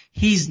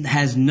 it's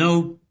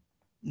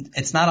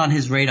not on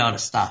his radar to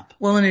stop.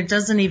 Well, and it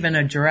doesn't even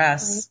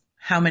address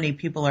how many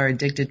people are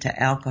addicted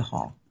to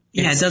alcohol.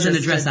 Yeah, it doesn't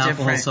address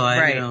alcohol, so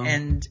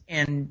right.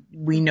 And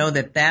we know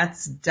that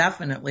that's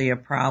definitely a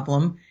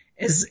problem,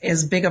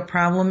 as big a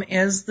problem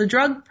as the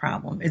drug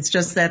problem. It's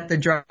just that the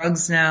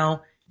drugs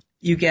now,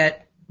 you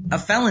get a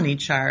felony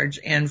charge,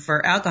 and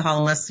for alcohol,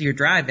 unless you're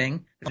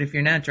driving, but if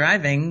you're not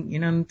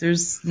driving,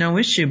 there's no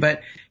issue,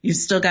 but you've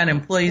still got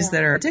employees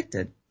that are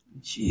addicted.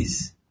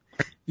 Jeez.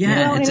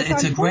 Yeah,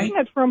 it's a great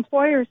for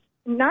employers.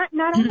 Not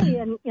only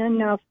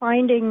in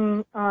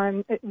finding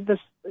this,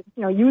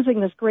 using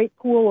this great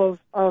pool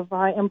of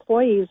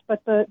employees,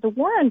 but the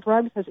war on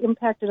drugs has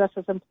impacted us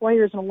as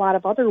employers in a lot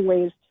of other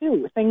ways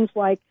too. Things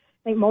like,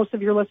 I think most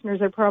of your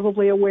listeners are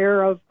probably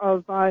aware of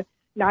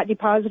not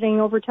depositing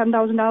over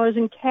 $10,000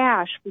 in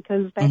cash,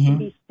 because that can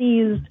be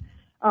seized,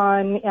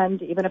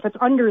 and even if it's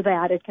under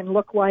that, it can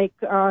look like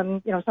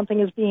something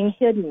is being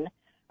hidden,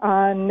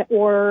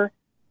 or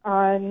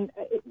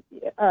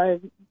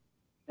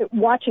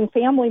watching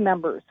family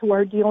members who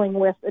are dealing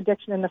with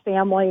addiction in the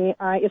family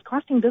is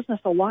costing business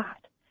a lot.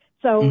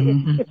 So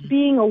it's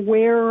being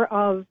aware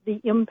of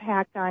the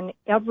impact on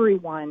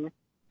everyone.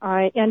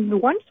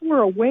 And once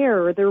we're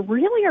aware, there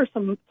really are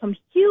some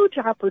huge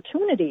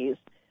opportunities,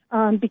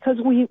 because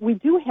we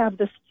do have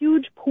this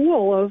huge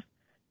pool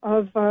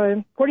of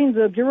according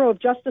to the Bureau of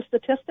Justice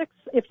Statistics,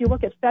 if you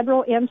look at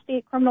federal and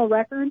state criminal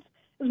records,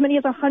 as many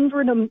as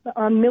 100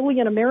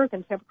 million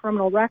Americans have a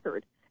criminal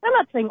record. I'm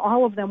not saying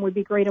all of them would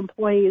be great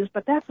employees,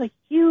 but that's a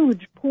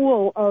huge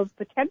pool of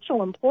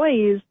potential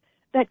employees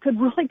that could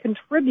really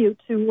contribute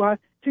to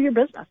your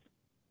business.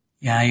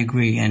 Yeah, I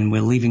agree. And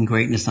we're leaving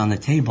greatness on the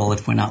table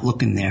if we're not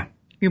looking there.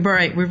 You're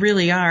right. We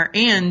really are.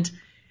 And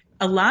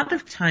a lot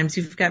of times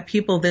you've got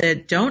people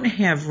that don't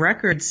have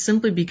records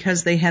simply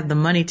because they had the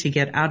money to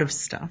get out of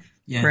stuff,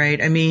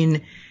 right? I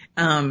mean,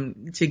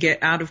 to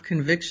get out of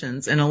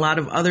convictions. And a lot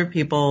of other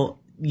people,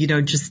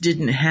 just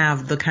didn't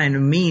have the kind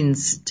of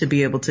means to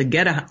be able to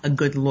get a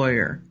good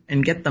lawyer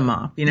and get them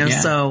off,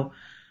 So,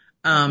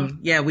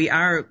 we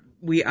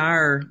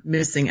are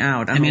missing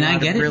out on a lot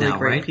of really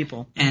great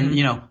people.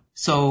 And,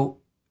 so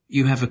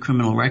you have a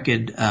criminal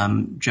record,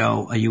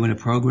 Joe. Are you in a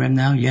program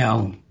now?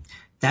 Yeah.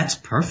 That's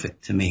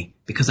perfect to me,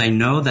 because I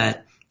know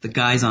that the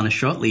guy's on a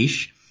short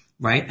leash,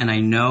 right? And I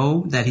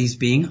know that he's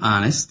being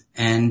honest,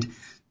 and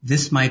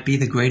this might be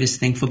the greatest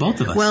thing for both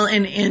of us. Well,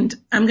 and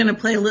I'm going to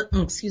play I'm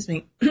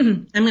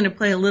going to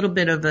play a little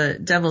bit of a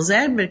devil's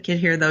advocate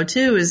here, though,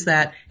 too, is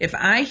that if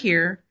I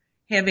hear,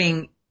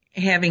 having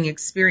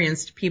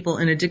experienced people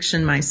in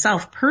addiction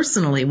myself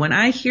personally, when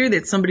I hear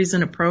that somebody's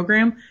in a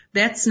program,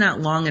 that's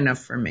not long enough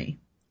for me.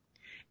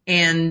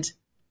 And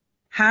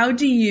how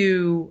do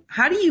you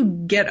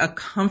get a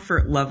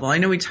comfort level? I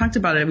know we talked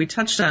about it, we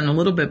touched on it a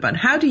little bit, but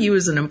how do you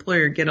as an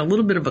employer get a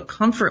little bit of a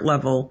comfort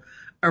level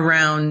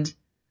around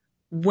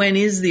when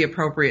is the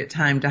appropriate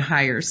time to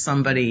hire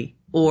somebody,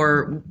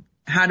 or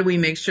how do we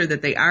make sure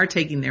that they are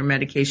taking their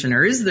medication,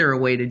 or is there a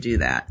way to do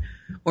that?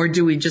 Or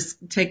do we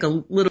just take a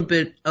little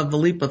bit of a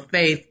leap of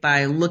faith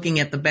by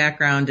looking at the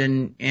background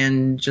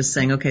and just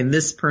saying, okay,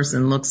 this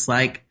person looks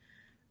like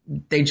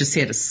they just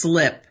had a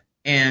slip,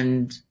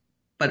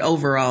 but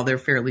overall they're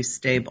fairly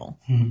stable?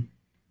 Mm-hmm.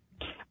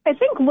 I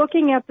think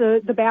looking at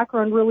the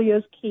background really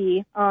is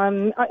key.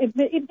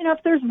 If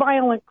there's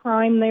violent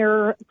crime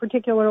there,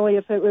 particularly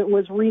if it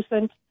was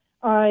recent,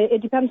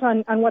 it depends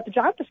on what the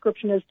job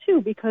description is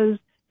too, because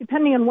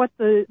depending on what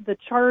the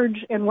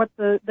charge and what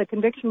the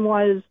conviction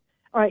was,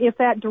 if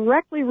that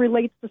directly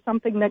relates to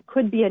something that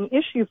could be an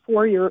issue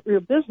for your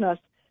business,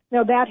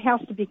 that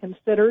has to be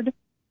considered.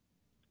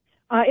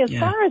 As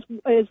far as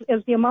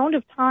the amount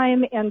of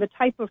time and the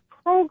type of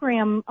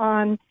program,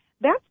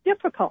 that's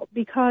difficult,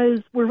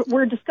 because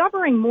we're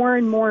discovering more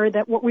and more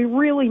that what we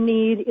really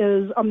need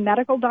is a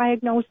medical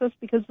diagnosis,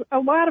 because a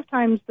lot of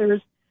times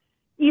there's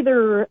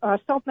either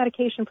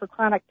self-medication for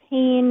chronic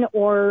pain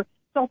or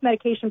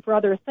self-medication for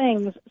other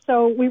things.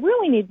 So we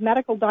really need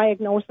medical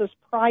diagnosis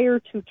prior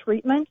to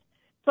treatment.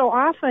 So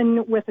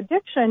often with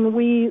addiction,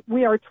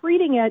 we are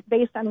treating it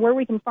based on where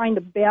we can find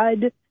a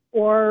bed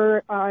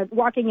or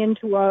walking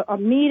into a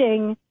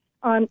meeting.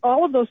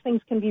 All of those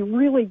things can be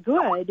really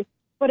good,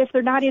 but if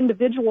they're not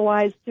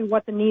individualized to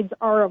what the needs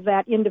are of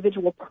that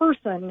individual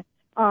person,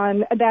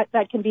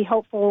 that can be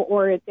helpful,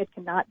 or it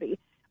cannot be.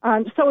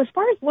 So as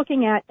far as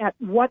looking at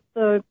what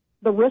the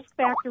risk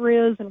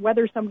factor is and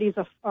whether somebody's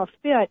a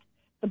fit,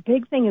 the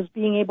big thing is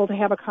being able to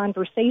have a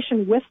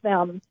conversation with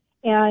them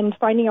and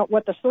finding out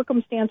what the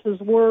circumstances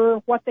were,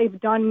 what they've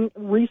done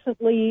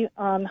recently,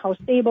 how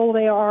stable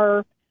they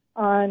are.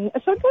 So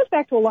it goes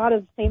back to a lot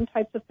of the same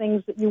types of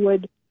things that you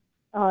would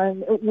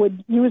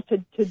use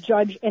to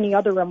judge any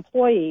other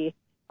employee.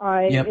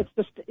 It's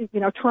just,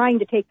 trying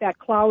to take that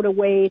cloud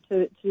away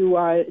to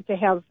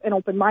have an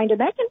open mind, and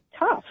that's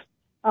tough.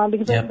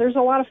 because there's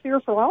a lot of fear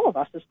for all of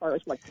us as far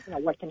as what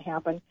can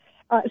happen.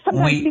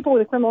 Sometimes people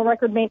with a criminal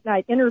record may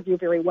not interview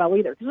very well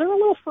either because they're a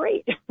little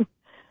afraid.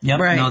 Yep,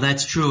 right. No,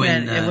 that's true.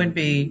 And it would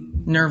be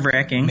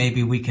nerve-wracking.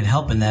 Maybe we can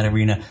help in that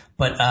arena.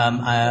 But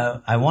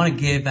I want to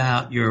give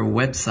out your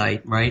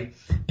website, right?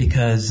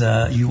 Because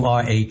you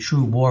are a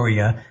true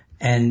warrior.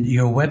 And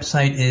your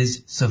website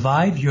is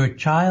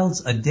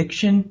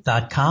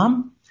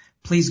surviveyourchildsaddiction.com.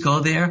 Please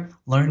go there,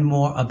 learn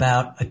more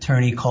about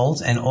Attorney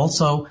Coles. And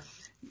also,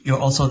 you're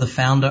also the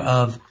founder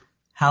of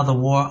How the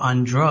War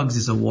on Drugs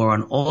is a War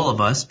on All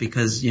of Us,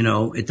 because,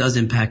 it does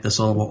impact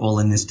us all. We're all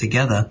in this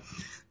together.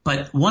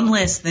 But one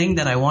last thing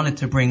that I wanted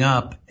to bring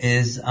up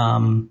is,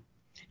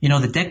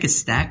 the deck is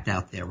stacked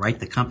out there, right?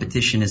 The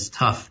competition is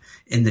tough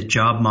in the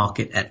job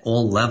market at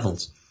all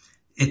levels.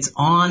 It's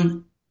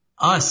on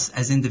us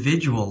as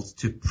individuals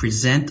to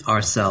present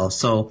ourselves.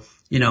 So,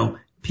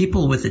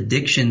 people with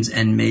addictions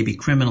and maybe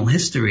criminal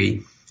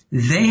history,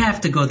 they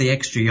have to go the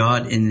extra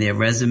yard in their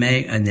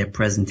resume and their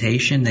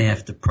presentation. They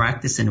have to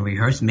practice and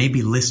rehearse,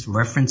 maybe list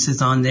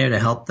references on there to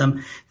help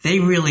them. They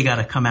really got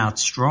to come out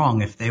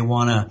strong if they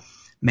want to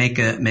make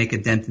a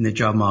dent in the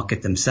job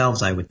market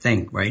themselves, I would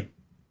think, right?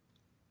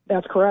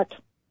 That's correct.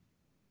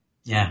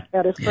 Yeah.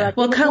 That is correct.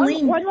 Well,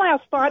 Colleen, one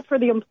last thought for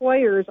the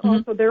employers.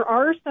 Also, there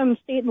are some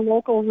state and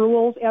local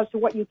rules as to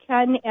what you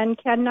can and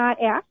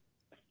cannot ask,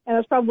 and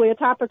that's probably a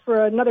topic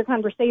for another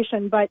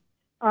conversation. But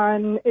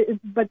on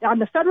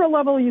the federal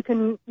level, you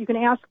can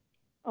ask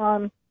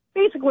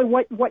basically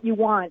what you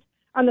want.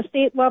 On the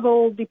state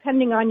level,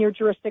 depending on your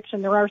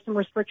jurisdiction, there are some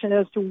restrictions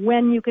as to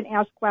when you can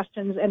ask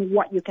questions and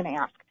what you can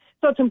ask.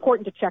 So it's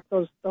important to check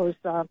those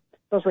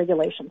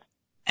regulations.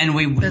 And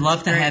we would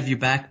love to have you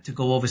back to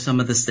go over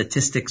some of the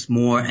statistics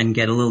more and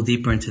get a little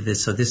deeper into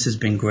this. So this has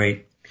been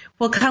great.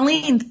 Well,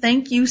 Colleen,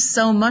 thank you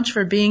so much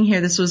for being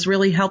here. This was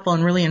really helpful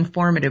and really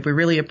informative. We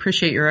really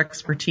appreciate your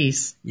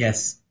expertise.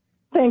 Yes.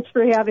 Thanks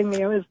for having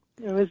me. It was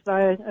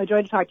a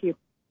joy to talk to you.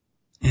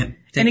 Yeah,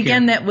 and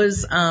again, that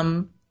was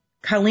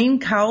Colleen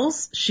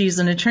Cowles. She's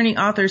an attorney,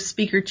 author,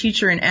 speaker,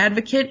 teacher, and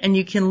advocate, and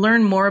you can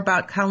learn more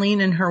about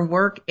Colleen and her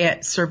work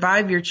at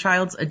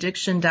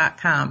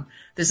surviveyourchildsaddiction.com.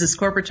 This is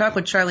Corporate Talk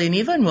with Charlie and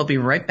Eva, and we'll be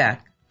right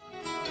back.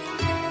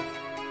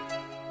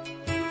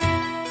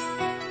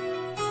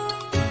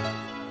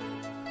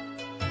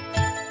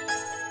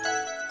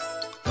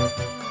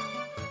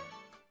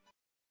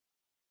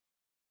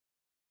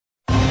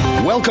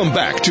 Welcome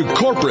back to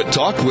Corporate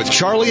Talk with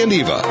Charlie and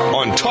Eva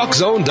on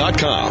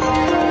TalkZone.com.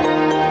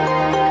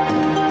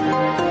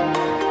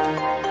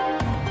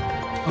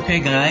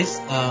 Okay,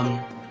 guys,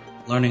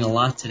 learning a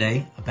lot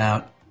today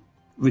about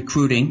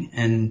recruiting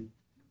and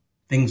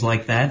things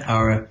like that.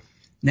 Our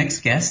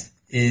next guest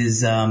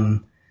is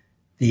the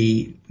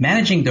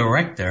managing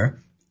director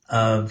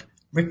of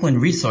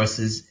Ricklin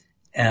Resources,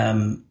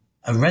 a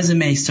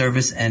resume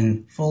service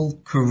and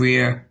full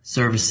career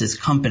services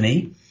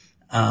company.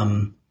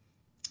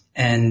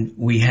 And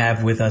we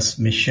have with us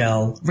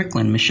Michelle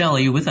Ricklin. Michelle, are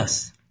you with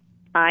us?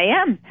 I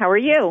am. How are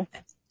you?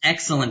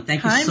 Excellent.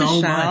 Thank you Hi,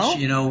 so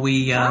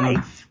Michelle.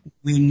 much.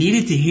 We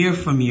needed to hear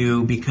from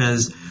you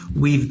because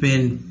we've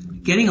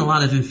been getting a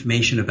lot of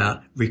information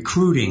about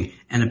recruiting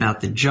and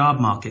about the job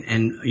market.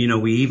 And,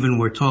 we even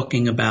were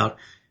talking about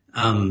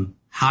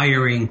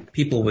hiring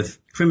people with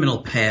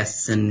criminal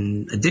pasts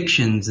and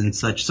addictions and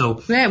such.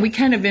 So yeah, we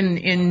kind of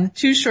in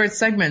two short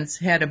segments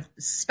had a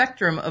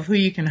spectrum of who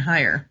you can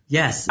hire.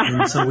 Yes,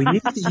 and so we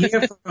need to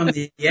hear from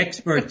the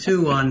expert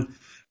too on,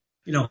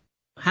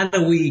 how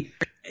do we,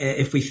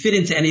 if we fit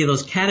into any of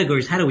those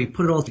categories, how do we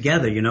put it all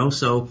together?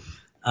 So,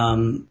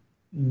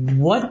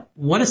 what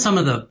are some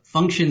of the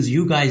functions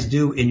you guys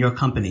do in your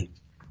company?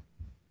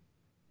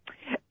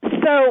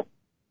 So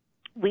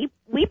we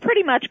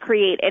pretty much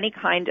create any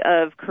kind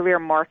of career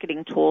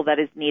marketing tool that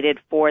is needed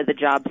for the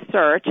job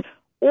search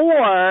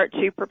or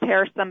to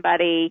prepare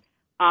somebody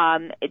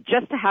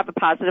just to have a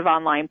positive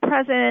online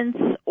presence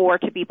or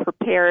to be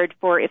prepared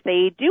for if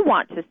they do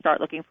want to start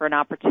looking for an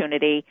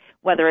opportunity,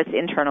 whether it's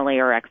internally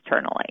or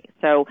externally.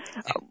 So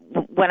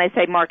when I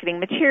say marketing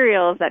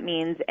materials, that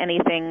means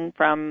anything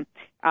from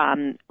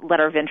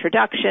letter of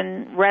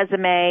introduction,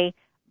 resume,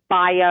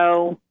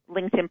 bio,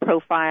 LinkedIn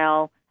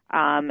profile,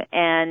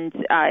 and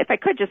if I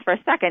could just for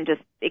a second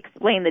just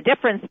explain the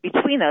difference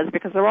between those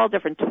because they're all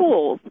different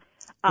tools.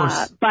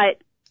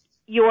 But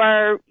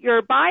your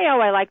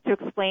bio I like to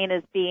explain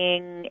as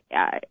being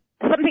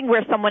something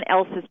where someone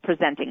else is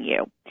presenting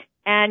you.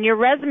 And your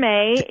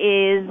resume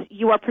is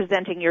you are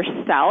presenting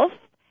yourself,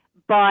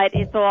 but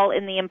it's all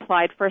in the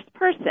implied first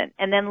person.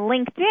 And then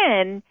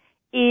LinkedIn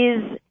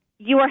is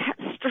you are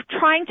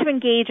trying to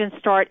engage and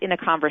start in a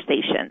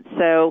conversation.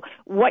 So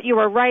what you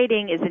are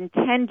writing is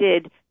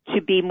intended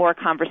to be more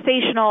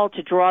conversational,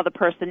 to draw the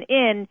person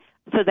in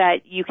so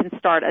that you can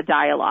start a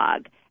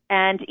dialogue.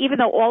 And even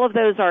though all of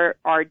those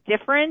are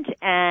different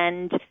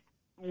and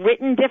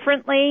written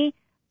differently,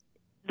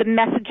 the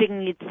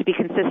messaging needs to be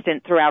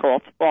consistent throughout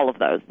all of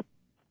those.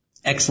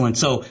 Excellent.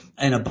 So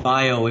in a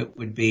bio, it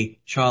would be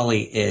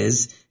Charlie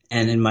is,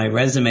 and in my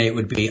resume, it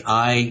would be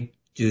I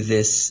do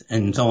this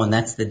and so on.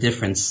 That's the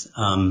difference.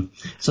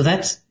 So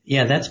that's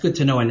good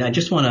to know. And I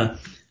just want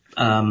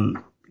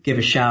to give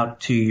a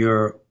shout to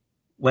your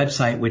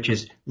website, which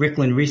is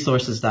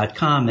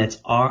ricklandresources.com. That's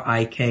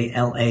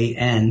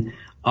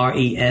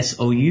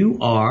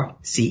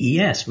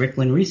RIKLANRESOURCES,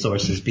 Rickland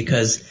Resources,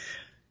 because it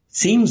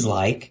seems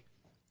like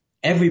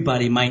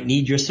everybody might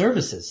need your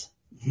services.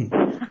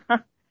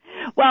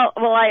 Well,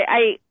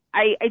 I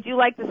do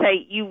like to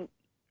say you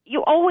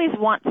always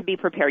want to be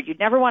prepared. You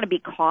never want to be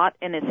caught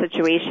in a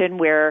situation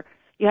where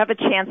you have a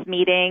chance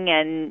meeting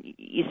and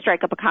you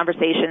strike up a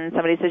conversation and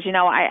somebody says,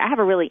 I have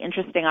a really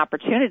interesting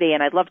opportunity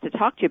and I'd love to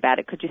talk to you about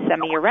it. Could you send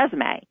me your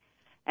resume?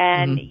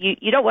 And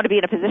you don't want to be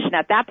in a position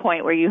at that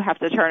point where you have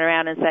to turn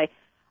around and say,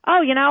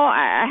 oh,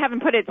 I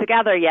haven't put it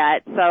together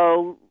yet,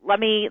 so let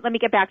me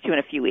get back to you in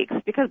a few weeks.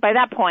 Because by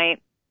that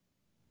point,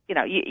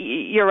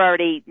 you're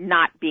already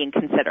not being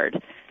considered.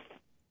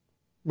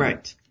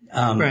 Right.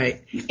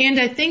 Right. And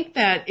I think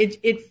that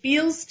it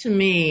feels to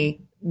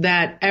me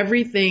that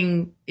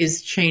everything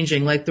is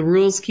changing, like the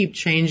rules keep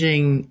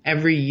changing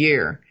every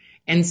year.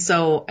 And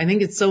so I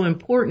think it's so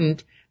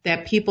important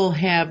that people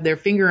have their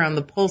finger on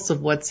the pulse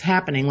of what's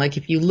happening. Like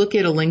if you look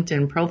at a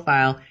LinkedIn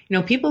profile,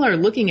 people are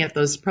looking at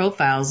those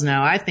profiles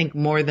now, I think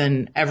more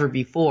than ever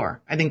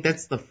before. I think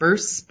that's the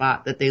first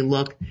spot that they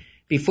look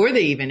before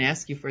they even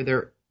ask you for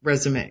their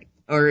resume.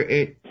 Or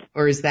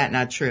is that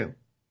not true?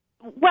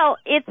 Well,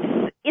 it's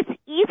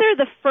either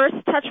the first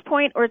touch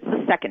point or it's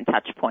the second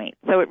touch point.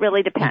 So it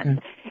really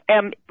depends.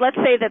 Let's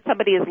say that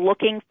somebody is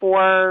looking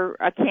for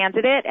a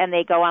candidate and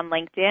they go on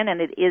LinkedIn and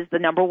it is the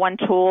number one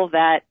tool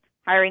that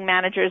hiring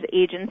managers,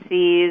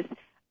 agencies,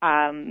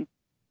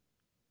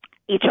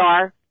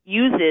 HR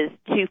uses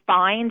to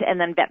find and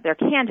then vet their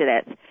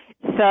candidates.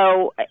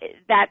 So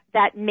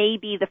that may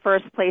be the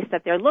first place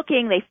that they're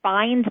looking. They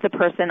find the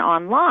person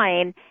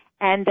online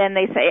and then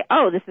they say,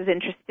 oh, this is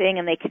interesting,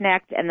 and they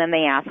connect, and then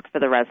they ask for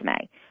the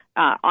resume.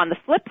 On the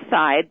flip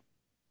side,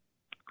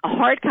 a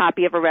hard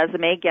copy of a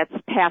resume gets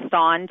passed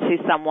on to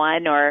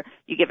someone, or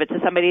you give it to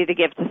somebody to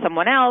give to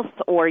someone else,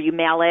 or you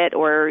mail it,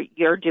 or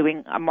you're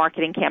doing a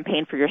marketing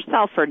campaign for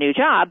yourself for a new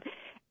job,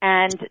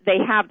 and they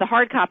have the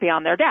hard copy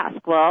on their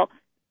desk. Well,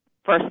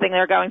 first thing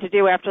they're going to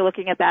do after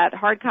looking at that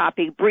hard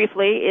copy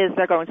briefly is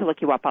they're going to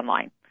look you up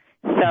online.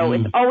 So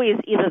it's always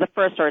either the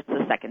first or it's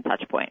the second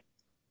touch point.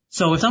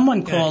 So if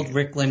someone called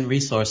Rickland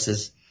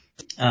Resources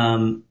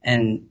and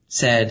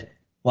said,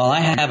 well,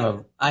 I have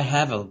a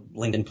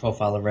LinkedIn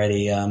profile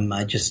already. I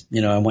want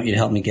you to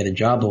help me get a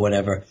job or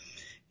whatever.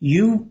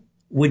 Do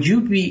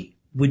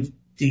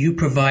you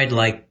provide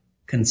like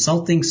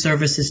consulting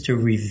services to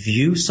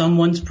review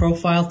someone's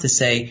profile to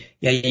say,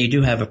 yeah, you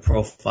do have a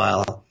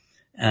profile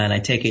and I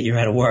take it you're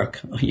out of work,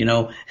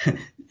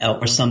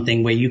 or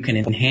something where you can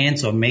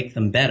enhance or make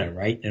them better,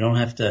 right? They don't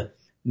have to,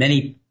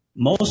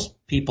 most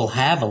people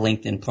have a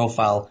LinkedIn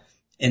profile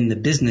in the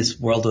business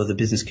world or the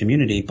business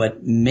community,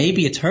 but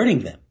maybe it's hurting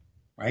them.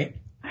 Right?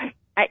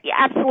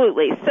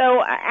 Absolutely.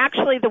 So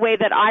actually the way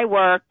that I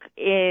work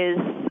is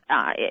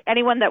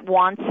anyone that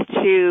wants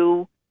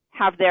to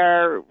have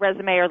their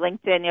resume or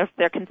LinkedIn, if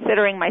they're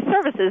considering my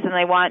services and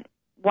they want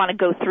to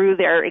go through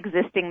their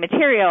existing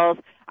materials,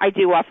 I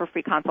do offer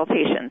free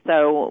consultation.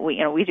 So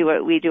we do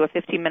a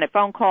 15-minute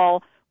phone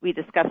call. We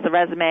discuss the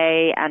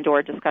resume and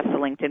or discuss the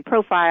LinkedIn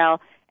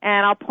profile,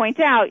 and I'll point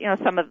out,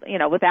 some of,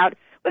 without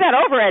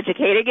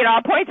overeducating,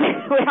 I'll point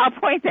out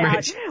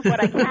what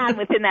I can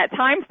within that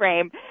time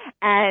frame,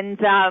 and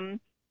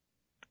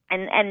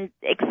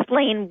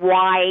explain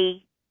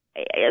why,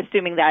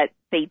 assuming that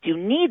they do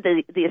need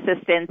the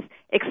assistance,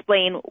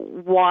 explain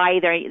why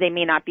they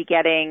may not be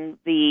getting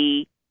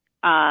the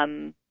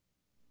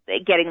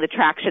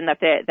traction that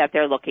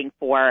they're looking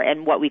for,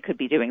 and what we could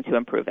be doing to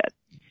improve it.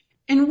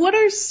 And what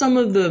are some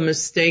of the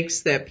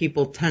mistakes that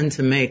people tend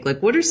to make?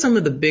 Like, what are some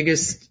of the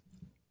biggest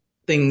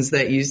things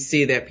that you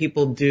see that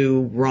people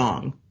do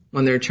wrong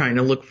when they're trying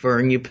to look for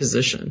a new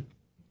position?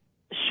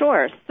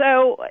 Sure.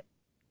 So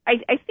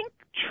I think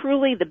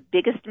truly the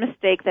biggest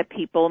mistake that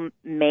people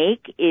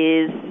make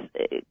is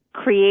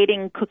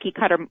creating cookie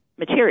cutter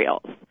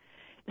materials.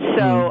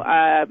 So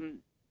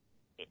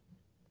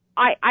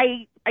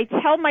I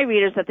tell my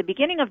readers that the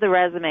beginning of the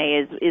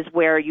resume is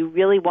where you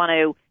really want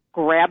to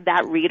grab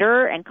that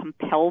reader and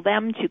compel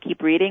them to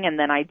keep reading, and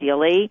then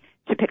ideally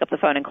to pick up the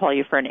phone and call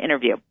you for an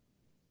interview.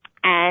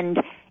 And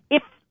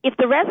if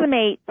the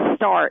resume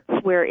starts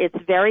where it's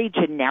very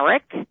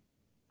generic,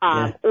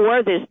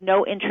 or there's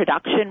no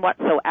introduction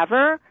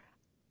whatsoever,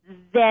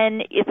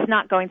 then it's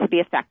not going to be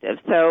effective.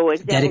 So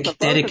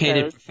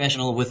dedicated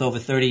professional with over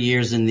 30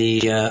 years in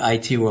the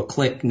IT world.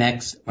 Click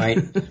next, right?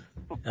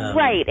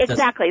 Right,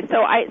 exactly.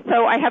 So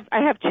I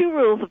have two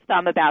rules of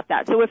thumb about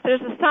that. So if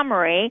there's a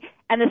summary,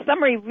 and the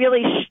summary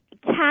really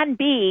can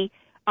be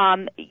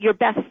your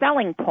best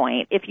selling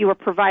point if you are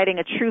providing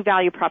a true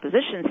value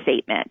proposition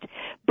statement.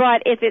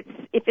 But if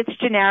it's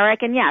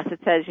generic, and yes,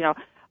 it says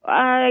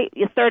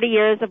 30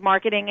 years of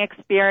marketing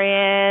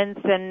experience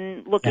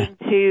and looking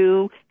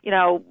to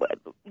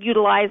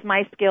utilize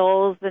my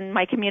skills and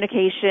my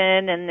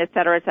communication and et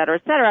cetera, et cetera,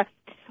 et cetera.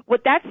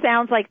 what that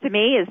sounds like to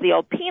me is the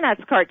old Peanuts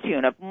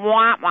cartoon of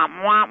wah, wah,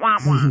 wah, wah,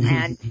 wah.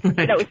 And,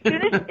 you know, as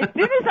soon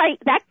as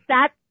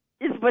that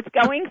is what's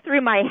going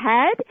through my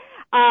head,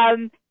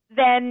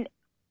 then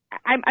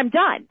I'm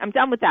done. I'm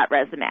done with that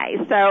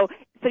resume. So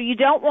you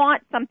don't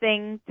want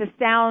something to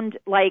sound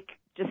like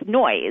just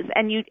noise,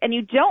 and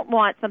you don't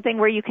want something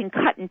where you can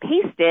cut and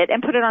paste it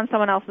and put it on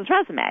someone else's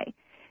resume.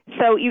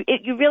 So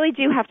you really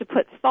do have to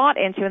put thought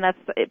into, and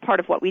that's part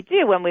of what we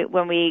do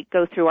when we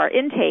go through our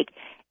intake,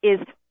 is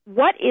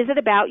what is it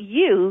about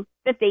you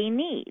that they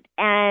need?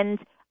 And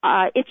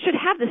it should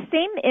have the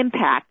same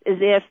impact as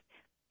if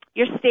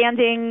you're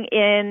standing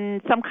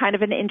in some kind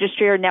of an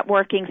industry or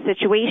networking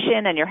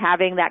situation and you're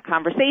having that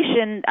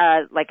conversation,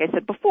 like I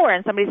said before,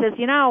 and somebody says,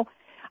 you know,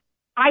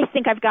 I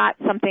think I've got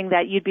something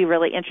that you'd be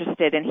really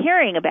interested in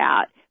hearing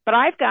about, but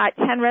I've got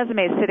 10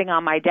 resumes sitting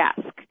on my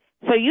desk.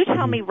 So you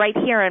tell me right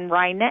here and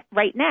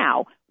right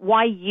now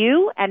why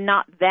you and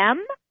not them,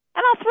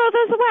 and I'll throw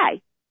those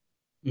away.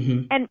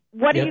 Mm-hmm. And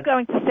what are you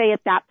going to say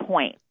at that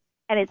point?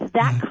 And it's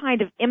that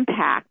kind of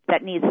impact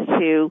that needs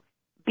to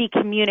be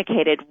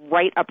communicated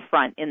right up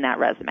front in that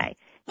resume.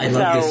 I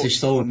love this. It's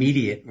so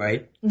immediate,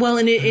 right? Well,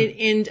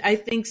 and I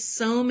think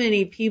so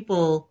many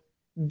people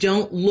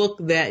don't look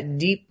that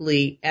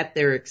deeply at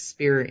their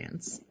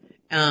experience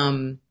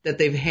that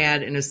they've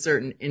had in a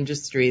certain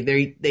industry.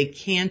 They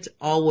can't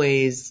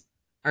always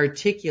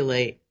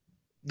articulate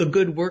the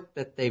good work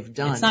that they've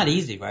done. It's not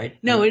easy, right?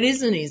 No, it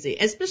isn't easy,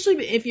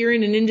 especially if you're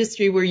in an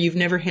industry where you've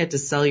never had to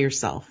sell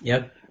yourself.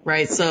 Yep.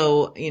 Right.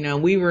 So, you know,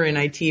 we were in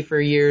IT for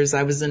years.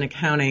 I was in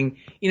accounting.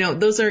 You know,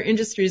 those are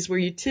industries where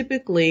you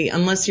typically,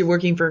 unless you're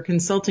working for a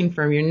consulting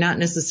firm, you're not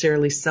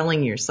necessarily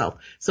selling yourself.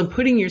 So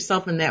putting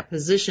yourself in that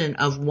position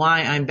of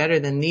why I'm better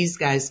than these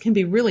guys can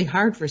be really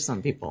hard for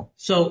some people.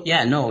 So,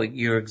 yeah, no,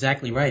 you're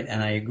exactly right.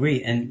 And I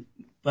agree.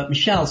 But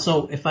Michelle,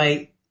 so if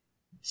I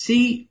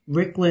see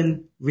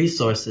Ricklin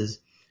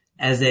Resources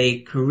as a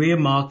career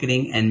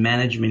marketing and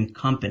management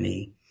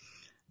company,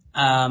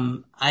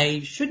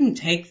 I shouldn't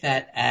take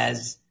that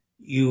as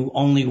you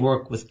only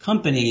work with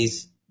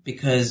companies,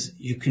 because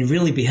you can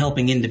really be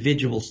helping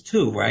individuals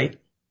too, right?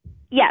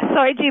 Yeah, so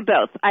I do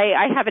both.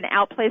 I have an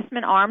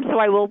outplacement arm, so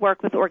I will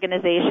work with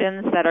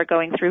organizations that are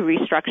going through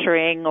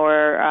restructuring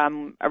or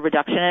a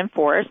reduction in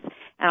force,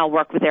 and I'll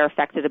work with their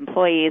affected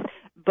employees.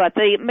 But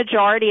the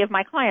majority of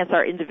my clients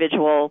are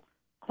individual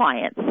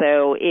clients,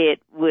 so it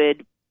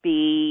would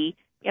be,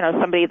 you know,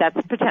 somebody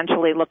that's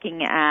potentially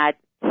looking at,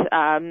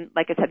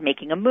 like I said,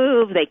 making a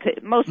move. They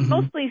could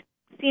mostly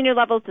senior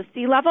level to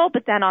C-level,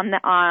 but then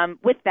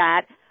with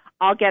that,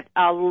 I'll get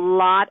a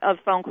lot of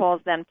phone calls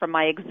then from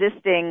my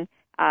existing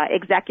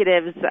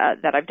executives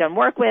that I've done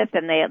work with,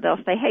 and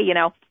they'll say, hey, you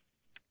know,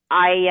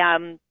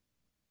 I'm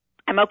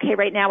okay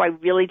right now. I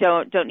really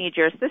don't need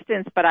your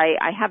assistance, but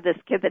I have this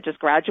kid that just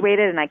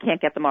graduated and I can't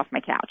get them off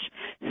my couch.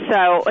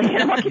 So, you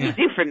know, what can you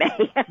do for me?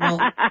 Well,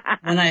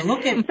 when I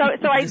look at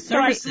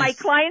my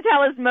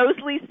clientele is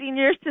mostly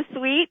seniors to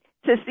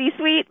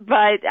C-suite,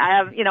 but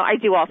you know, I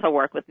do also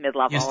work with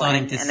mid-level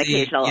and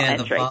occasional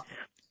entry.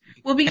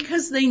 Well,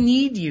 because they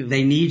need you.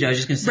 They need you. I was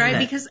just going to say that. Right,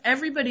 because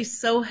everybody's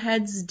so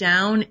heads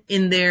down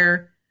in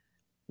their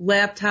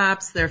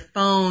laptops, their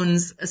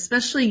phones,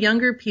 especially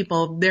younger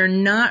people. They're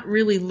not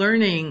really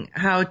learning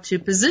how to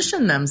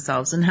position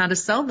themselves and how to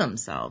sell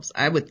themselves,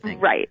 I would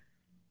think. Right.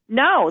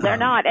 No, they're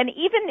not. And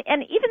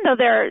even though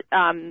they're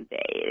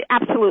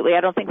absolutely,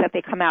 I don't think that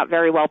they come out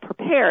very well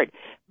prepared.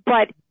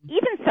 But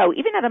even so,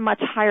 even at a much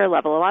higher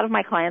level, a lot of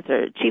my clients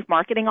are chief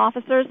marketing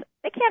officers.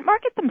 They can't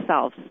market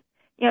themselves.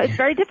 You know, it's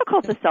very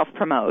difficult to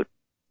self-promote.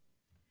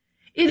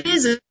 It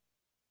is.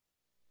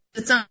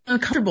 It's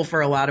uncomfortable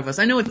for a lot of us.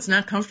 I know it's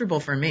not comfortable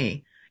for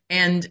me.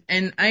 And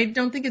I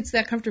don't think it's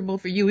that comfortable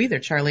for you either,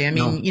 Charlie. I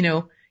mean, you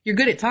know, you're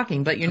good at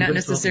talking, but you're not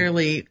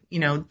necessarily, you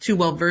know, too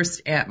well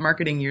versed at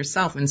marketing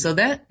yourself. And so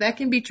that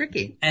can be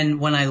tricky.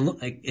 And when I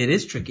look, it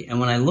is tricky. And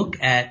when I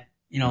look at,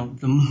 you know,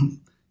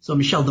 so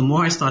Michelle, the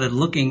more I started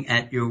looking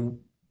at your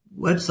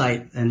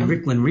website and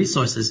Ricklin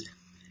Resources,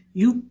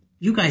 you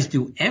guys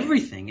do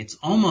everything. It's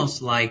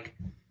almost like,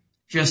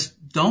 just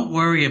don't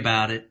worry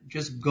about it.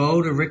 Just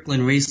go to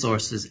Ricklin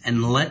Resources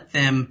and let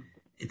them,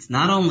 it's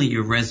not only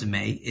your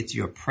resume, it's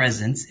your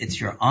presence, it's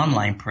your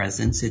online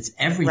presence, it's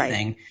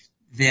everything. Right.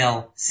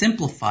 They'll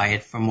simplify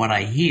it from what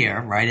I hear,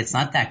 right? It's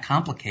not that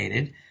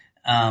complicated.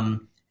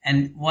 And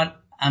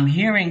what I'm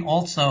hearing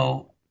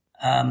also,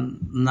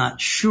 not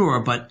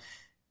sure, but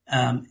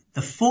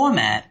the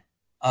format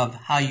of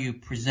how you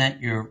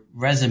present your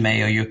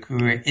resume or your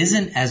career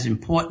isn't as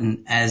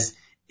important as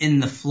in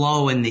the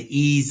flow and the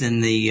ease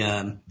and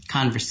the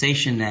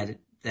conversation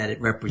that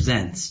it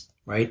represents,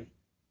 right?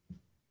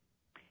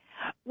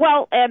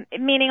 Well,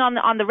 meaning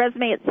on the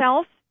resume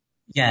itself?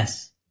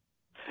 Yes.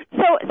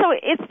 So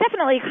it's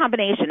definitely a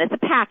combination. It's a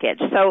package.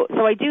 So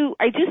I do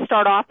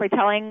start off by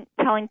telling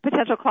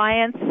potential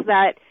clients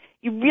that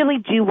you really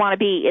do want to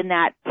be in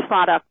that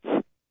product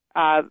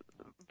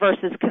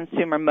versus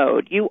consumer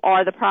mode. You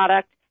are the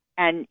product,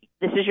 and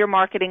This is your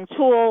marketing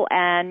tool,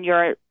 and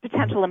your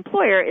potential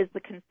employer is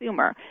the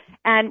consumer.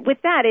 And with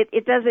that,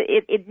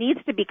 it needs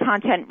to be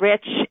content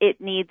rich.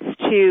 It needs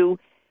to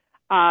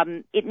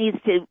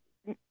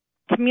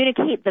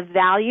communicate the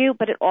value,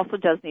 but it also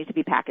does need to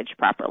be packaged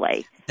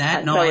properly.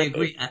 I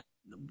agree.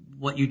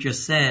 What you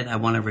just said, I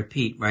want to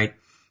repeat, right?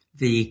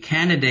 The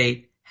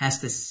candidate has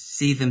to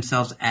see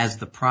themselves as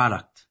the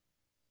product,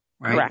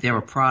 right? Correct. They're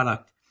a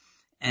product,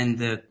 and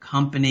the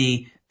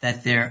company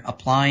that they're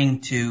applying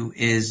to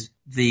is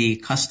the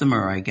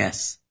customer, I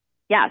guess.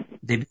 Yes.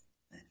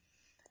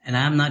 And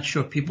I'm not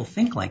sure people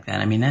think like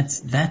that. I mean,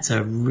 that's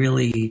a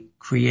really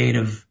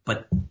creative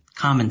but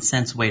common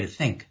sense way to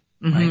think.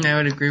 Mm-hmm, right? I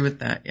would agree with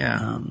that.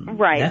 Yeah.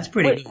 Right. That's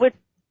pretty good.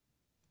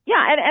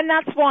 Yeah, and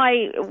that's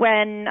why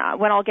when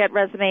I'll get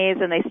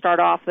resumes and they start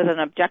off with an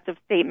objective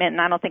statement,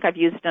 and I don't think I've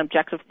used an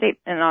objective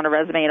statement on a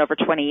resume in over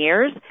 20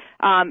 years.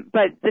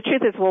 But the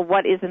truth is, well,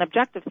 what is an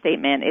objective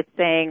statement? It's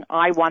saying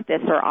I want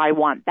this or I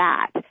want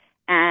that.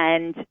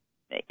 And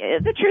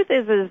the truth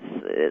is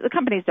the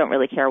companies don't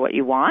really care what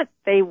you want.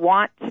 They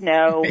want to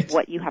know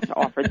what you have to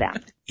offer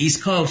them.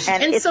 East Coast.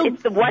 And it's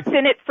what's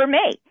in it for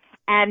me.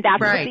 And that's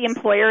what the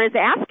employer is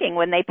asking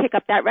when they pick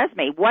up that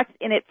resume. What's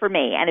in it for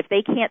me? And if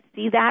they can't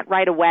see that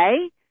right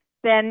away,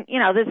 then,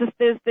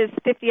 there's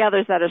 50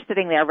 others that are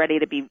sitting there ready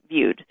to be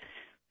viewed.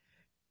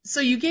 So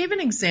you gave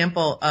an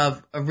example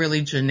of a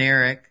really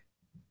generic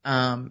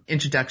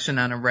introduction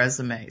on a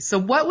resume. So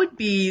what would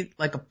be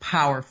like a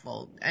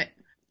powerful, I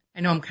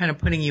know I'm kind of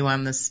putting you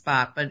on the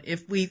spot, but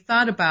if we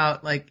thought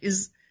about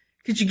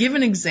could you give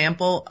an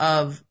example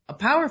of a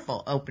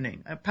powerful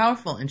opening, a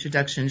powerful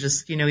introduction,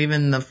 just,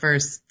 even the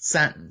first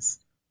sentence?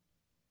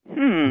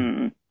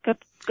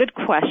 Good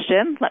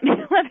question. Let me.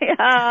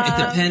 It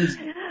depends.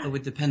 It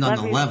would depend on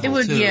the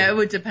level. Too. Yeah, it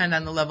would depend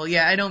on the level.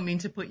 Yeah, I don't mean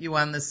to put you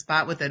on the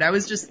spot with it. I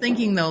was just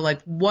thinking though,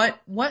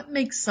 what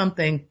makes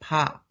something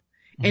pop?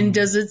 And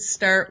does it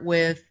start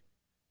with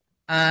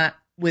I?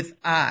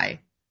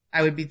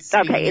 I would be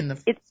speaking in the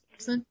first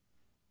person.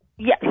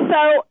 Yeah,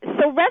 so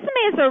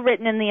resumes are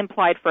written in the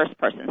implied first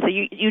person. So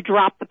you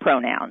drop the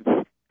pronouns.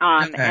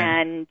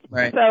 And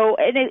so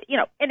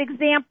an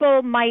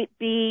example might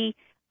be,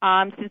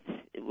 since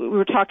we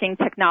were talking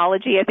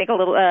technology, I think a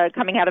little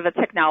coming out of a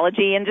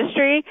technology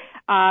industry.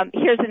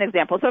 Here's an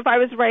example. So if I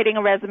was writing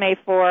a resume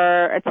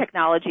for a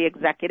technology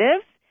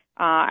executive,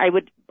 I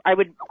would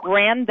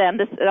brand them.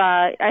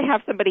 I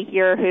have somebody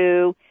here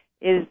who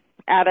is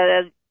at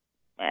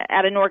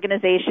an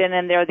organization,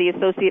 and they're the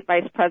Associate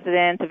Vice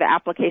President of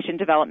Application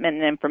Development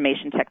and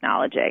Information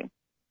Technology.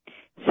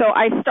 So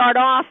I start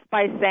off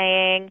by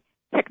saying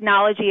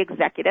technology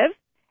executive,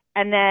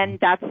 and then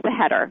that's the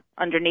header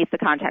underneath the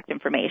contact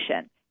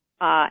information.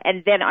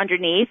 And then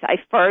underneath, I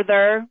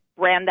further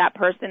brand that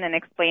person and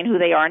explain who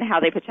they are and how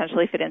they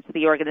potentially fit into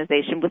the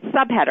organization with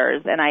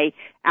subheaders. And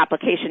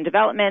application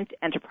development,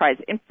 enterprise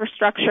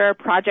infrastructure,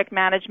 project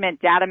management,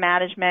 data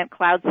management,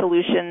 cloud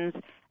solutions,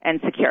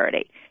 and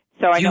security.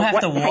 So do you have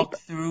to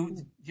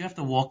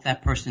walk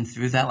that person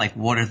through that, like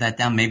water that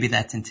down? Maybe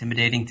that's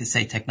intimidating to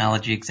say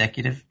technology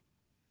executive.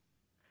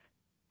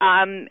 Do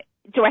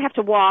I have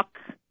to walk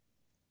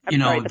the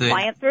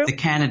client through? The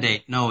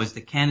candidate. No, would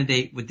the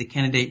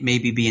candidate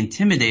maybe be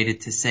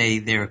intimidated to say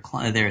they're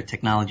a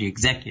technology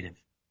executive?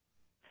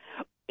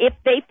 If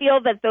they feel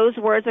that those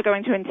words are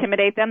going to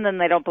intimidate them, then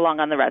they don't belong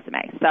on the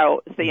resume.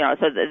 So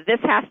this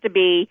has to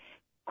be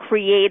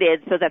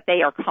created so that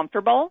they are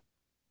comfortable.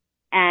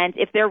 And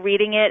if they're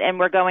reading it and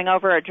we're going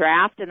over a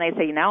draft and they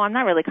say, I'm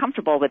not really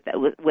comfortable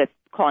with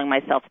calling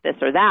myself this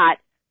or that,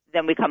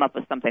 then we come up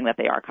with something that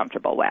they are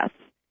comfortable with.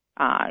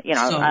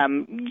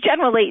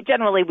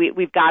 Generally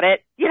we've got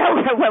it,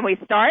 when we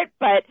start.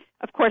 But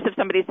of course, if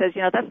somebody says,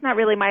 that's not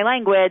really my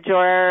language,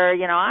 or,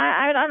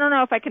 I don't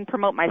know if I can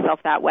promote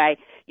myself that way,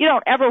 you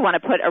don't ever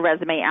want to put a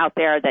resume out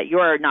there that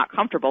you're not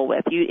comfortable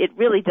with. It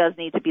really does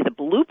need to be the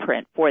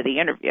blueprint for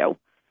the interview.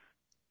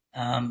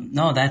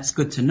 No, that's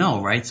good to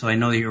know, right? So I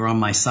know that you're on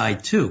my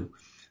side too,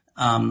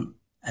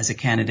 as a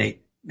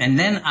candidate. And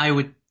then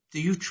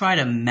do you try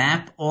to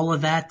map all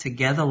of that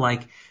together?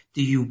 Like,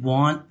 do you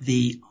want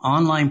the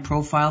online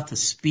profile to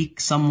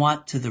speak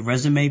somewhat to the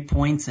resume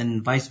points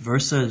and vice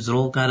versa? Is it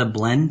all got to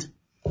blend?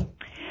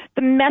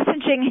 The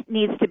messaging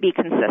needs to be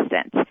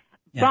consistent.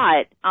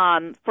 Yeah.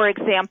 But, for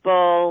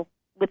example,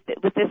 with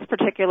this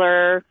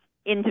particular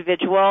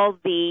individual,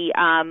 the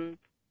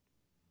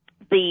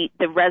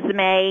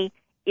resume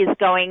is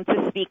going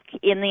to speak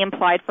in the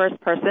implied first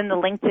person. The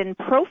LinkedIn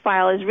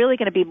profile is really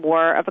going to be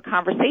more of a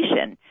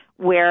conversation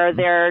where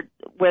they're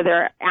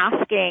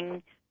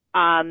asking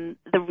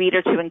the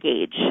reader to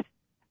engage.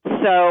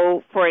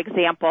 So, for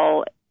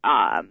example,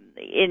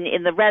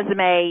 in the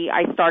resume,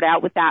 I start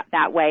out with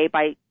that way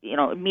by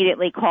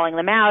immediately calling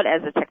them out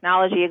as a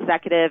technology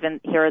executive,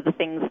 and here are the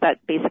things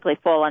that basically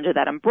fall under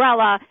that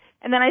umbrella.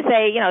 And then I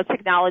say,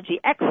 technology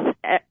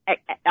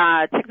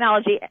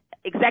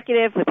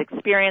executive with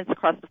experience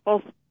across the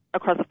full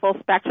across a full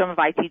spectrum of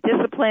IT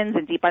disciplines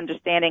and deep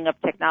understanding of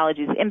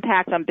technology's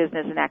impact on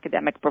business and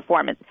academic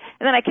performance.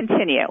 And then I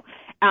continue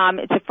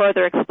to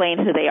further explain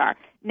who they are.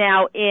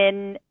 Now,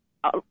 in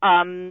a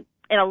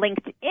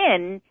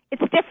LinkedIn,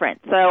 it's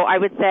different. So I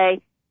would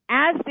say,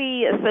 as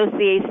the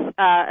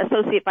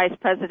Associate Vice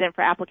President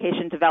for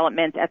Application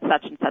Development at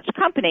such and such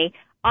company,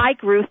 I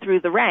grew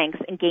through the ranks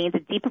and gained a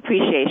deep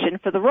appreciation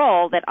for the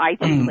role that IT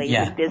plays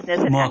in business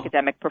and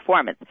academic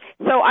performance.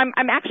 So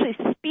I'm actually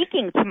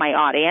speaking to my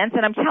audience,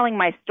 and I'm telling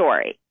my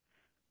story.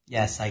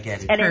 Yes, I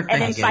get it. And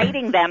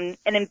inviting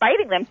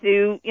them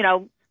to,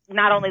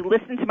 not only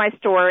listen to my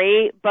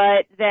story,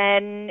 but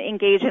then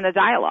engage in a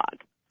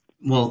dialogue.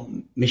 Well,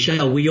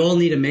 Michelle, we all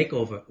need a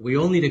makeover. We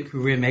all need a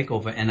career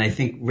makeover. And I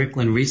think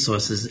Rickland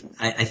Resources,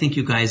 I think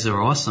you guys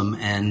are awesome.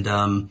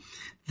 And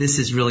this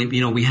is really,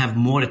 we have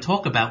more to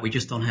talk about. We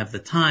just don't have the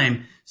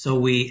time. So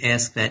we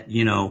ask that,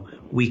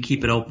 we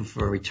keep it open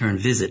for a return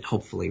visit,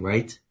 hopefully,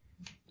 right?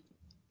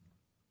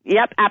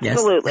 Yep,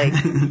 absolutely.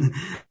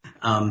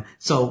 Yes.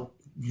 So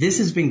this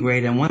has been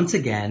great. And once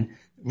again,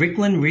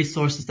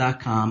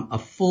 RicklandResources.com, a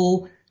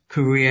full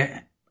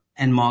career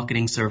and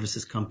marketing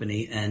services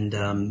company, and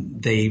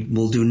they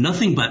will do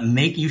nothing but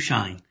make you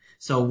shine.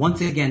 So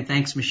once again,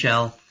 thanks,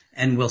 Michelle,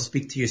 and we'll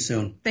speak to you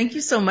soon. Thank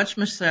you so much,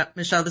 Michelle.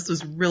 This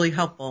was really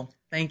helpful.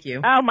 Thank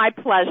you. Oh, my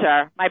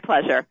pleasure. My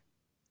pleasure.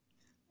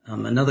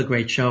 Another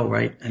great show,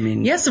 right? I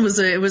mean, yes, it was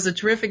a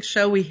terrific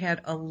show. We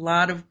had a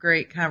lot of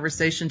great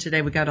conversation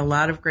today. We got a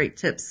lot of great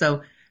tips.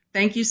 So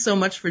thank you so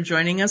much for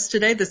joining us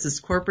today. This is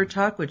Corporate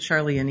Talk with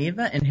Charlie and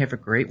Eva, and have a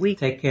great week.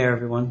 Take care,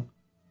 everyone.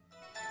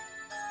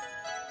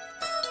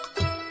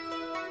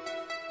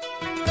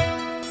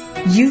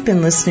 You've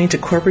been listening to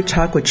Corporate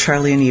Talk with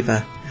Charlie and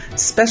Eva.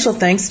 Special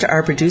thanks to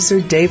our producer,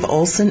 Dave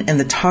Olson, and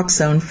the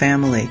TalkZone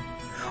family.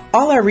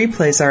 All our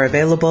replays are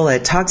available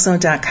at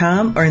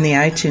TalkZone.com or in the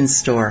iTunes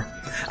Store.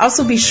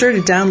 Also, be sure to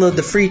download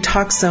the free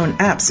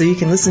TalkZone app so you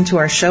can listen to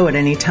our show at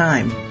any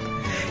time.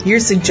 Your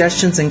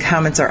suggestions and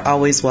comments are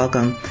always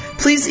welcome.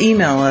 Please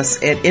email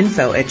us at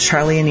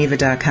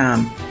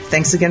info@charlieandeva.com.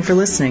 Thanks again for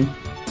listening.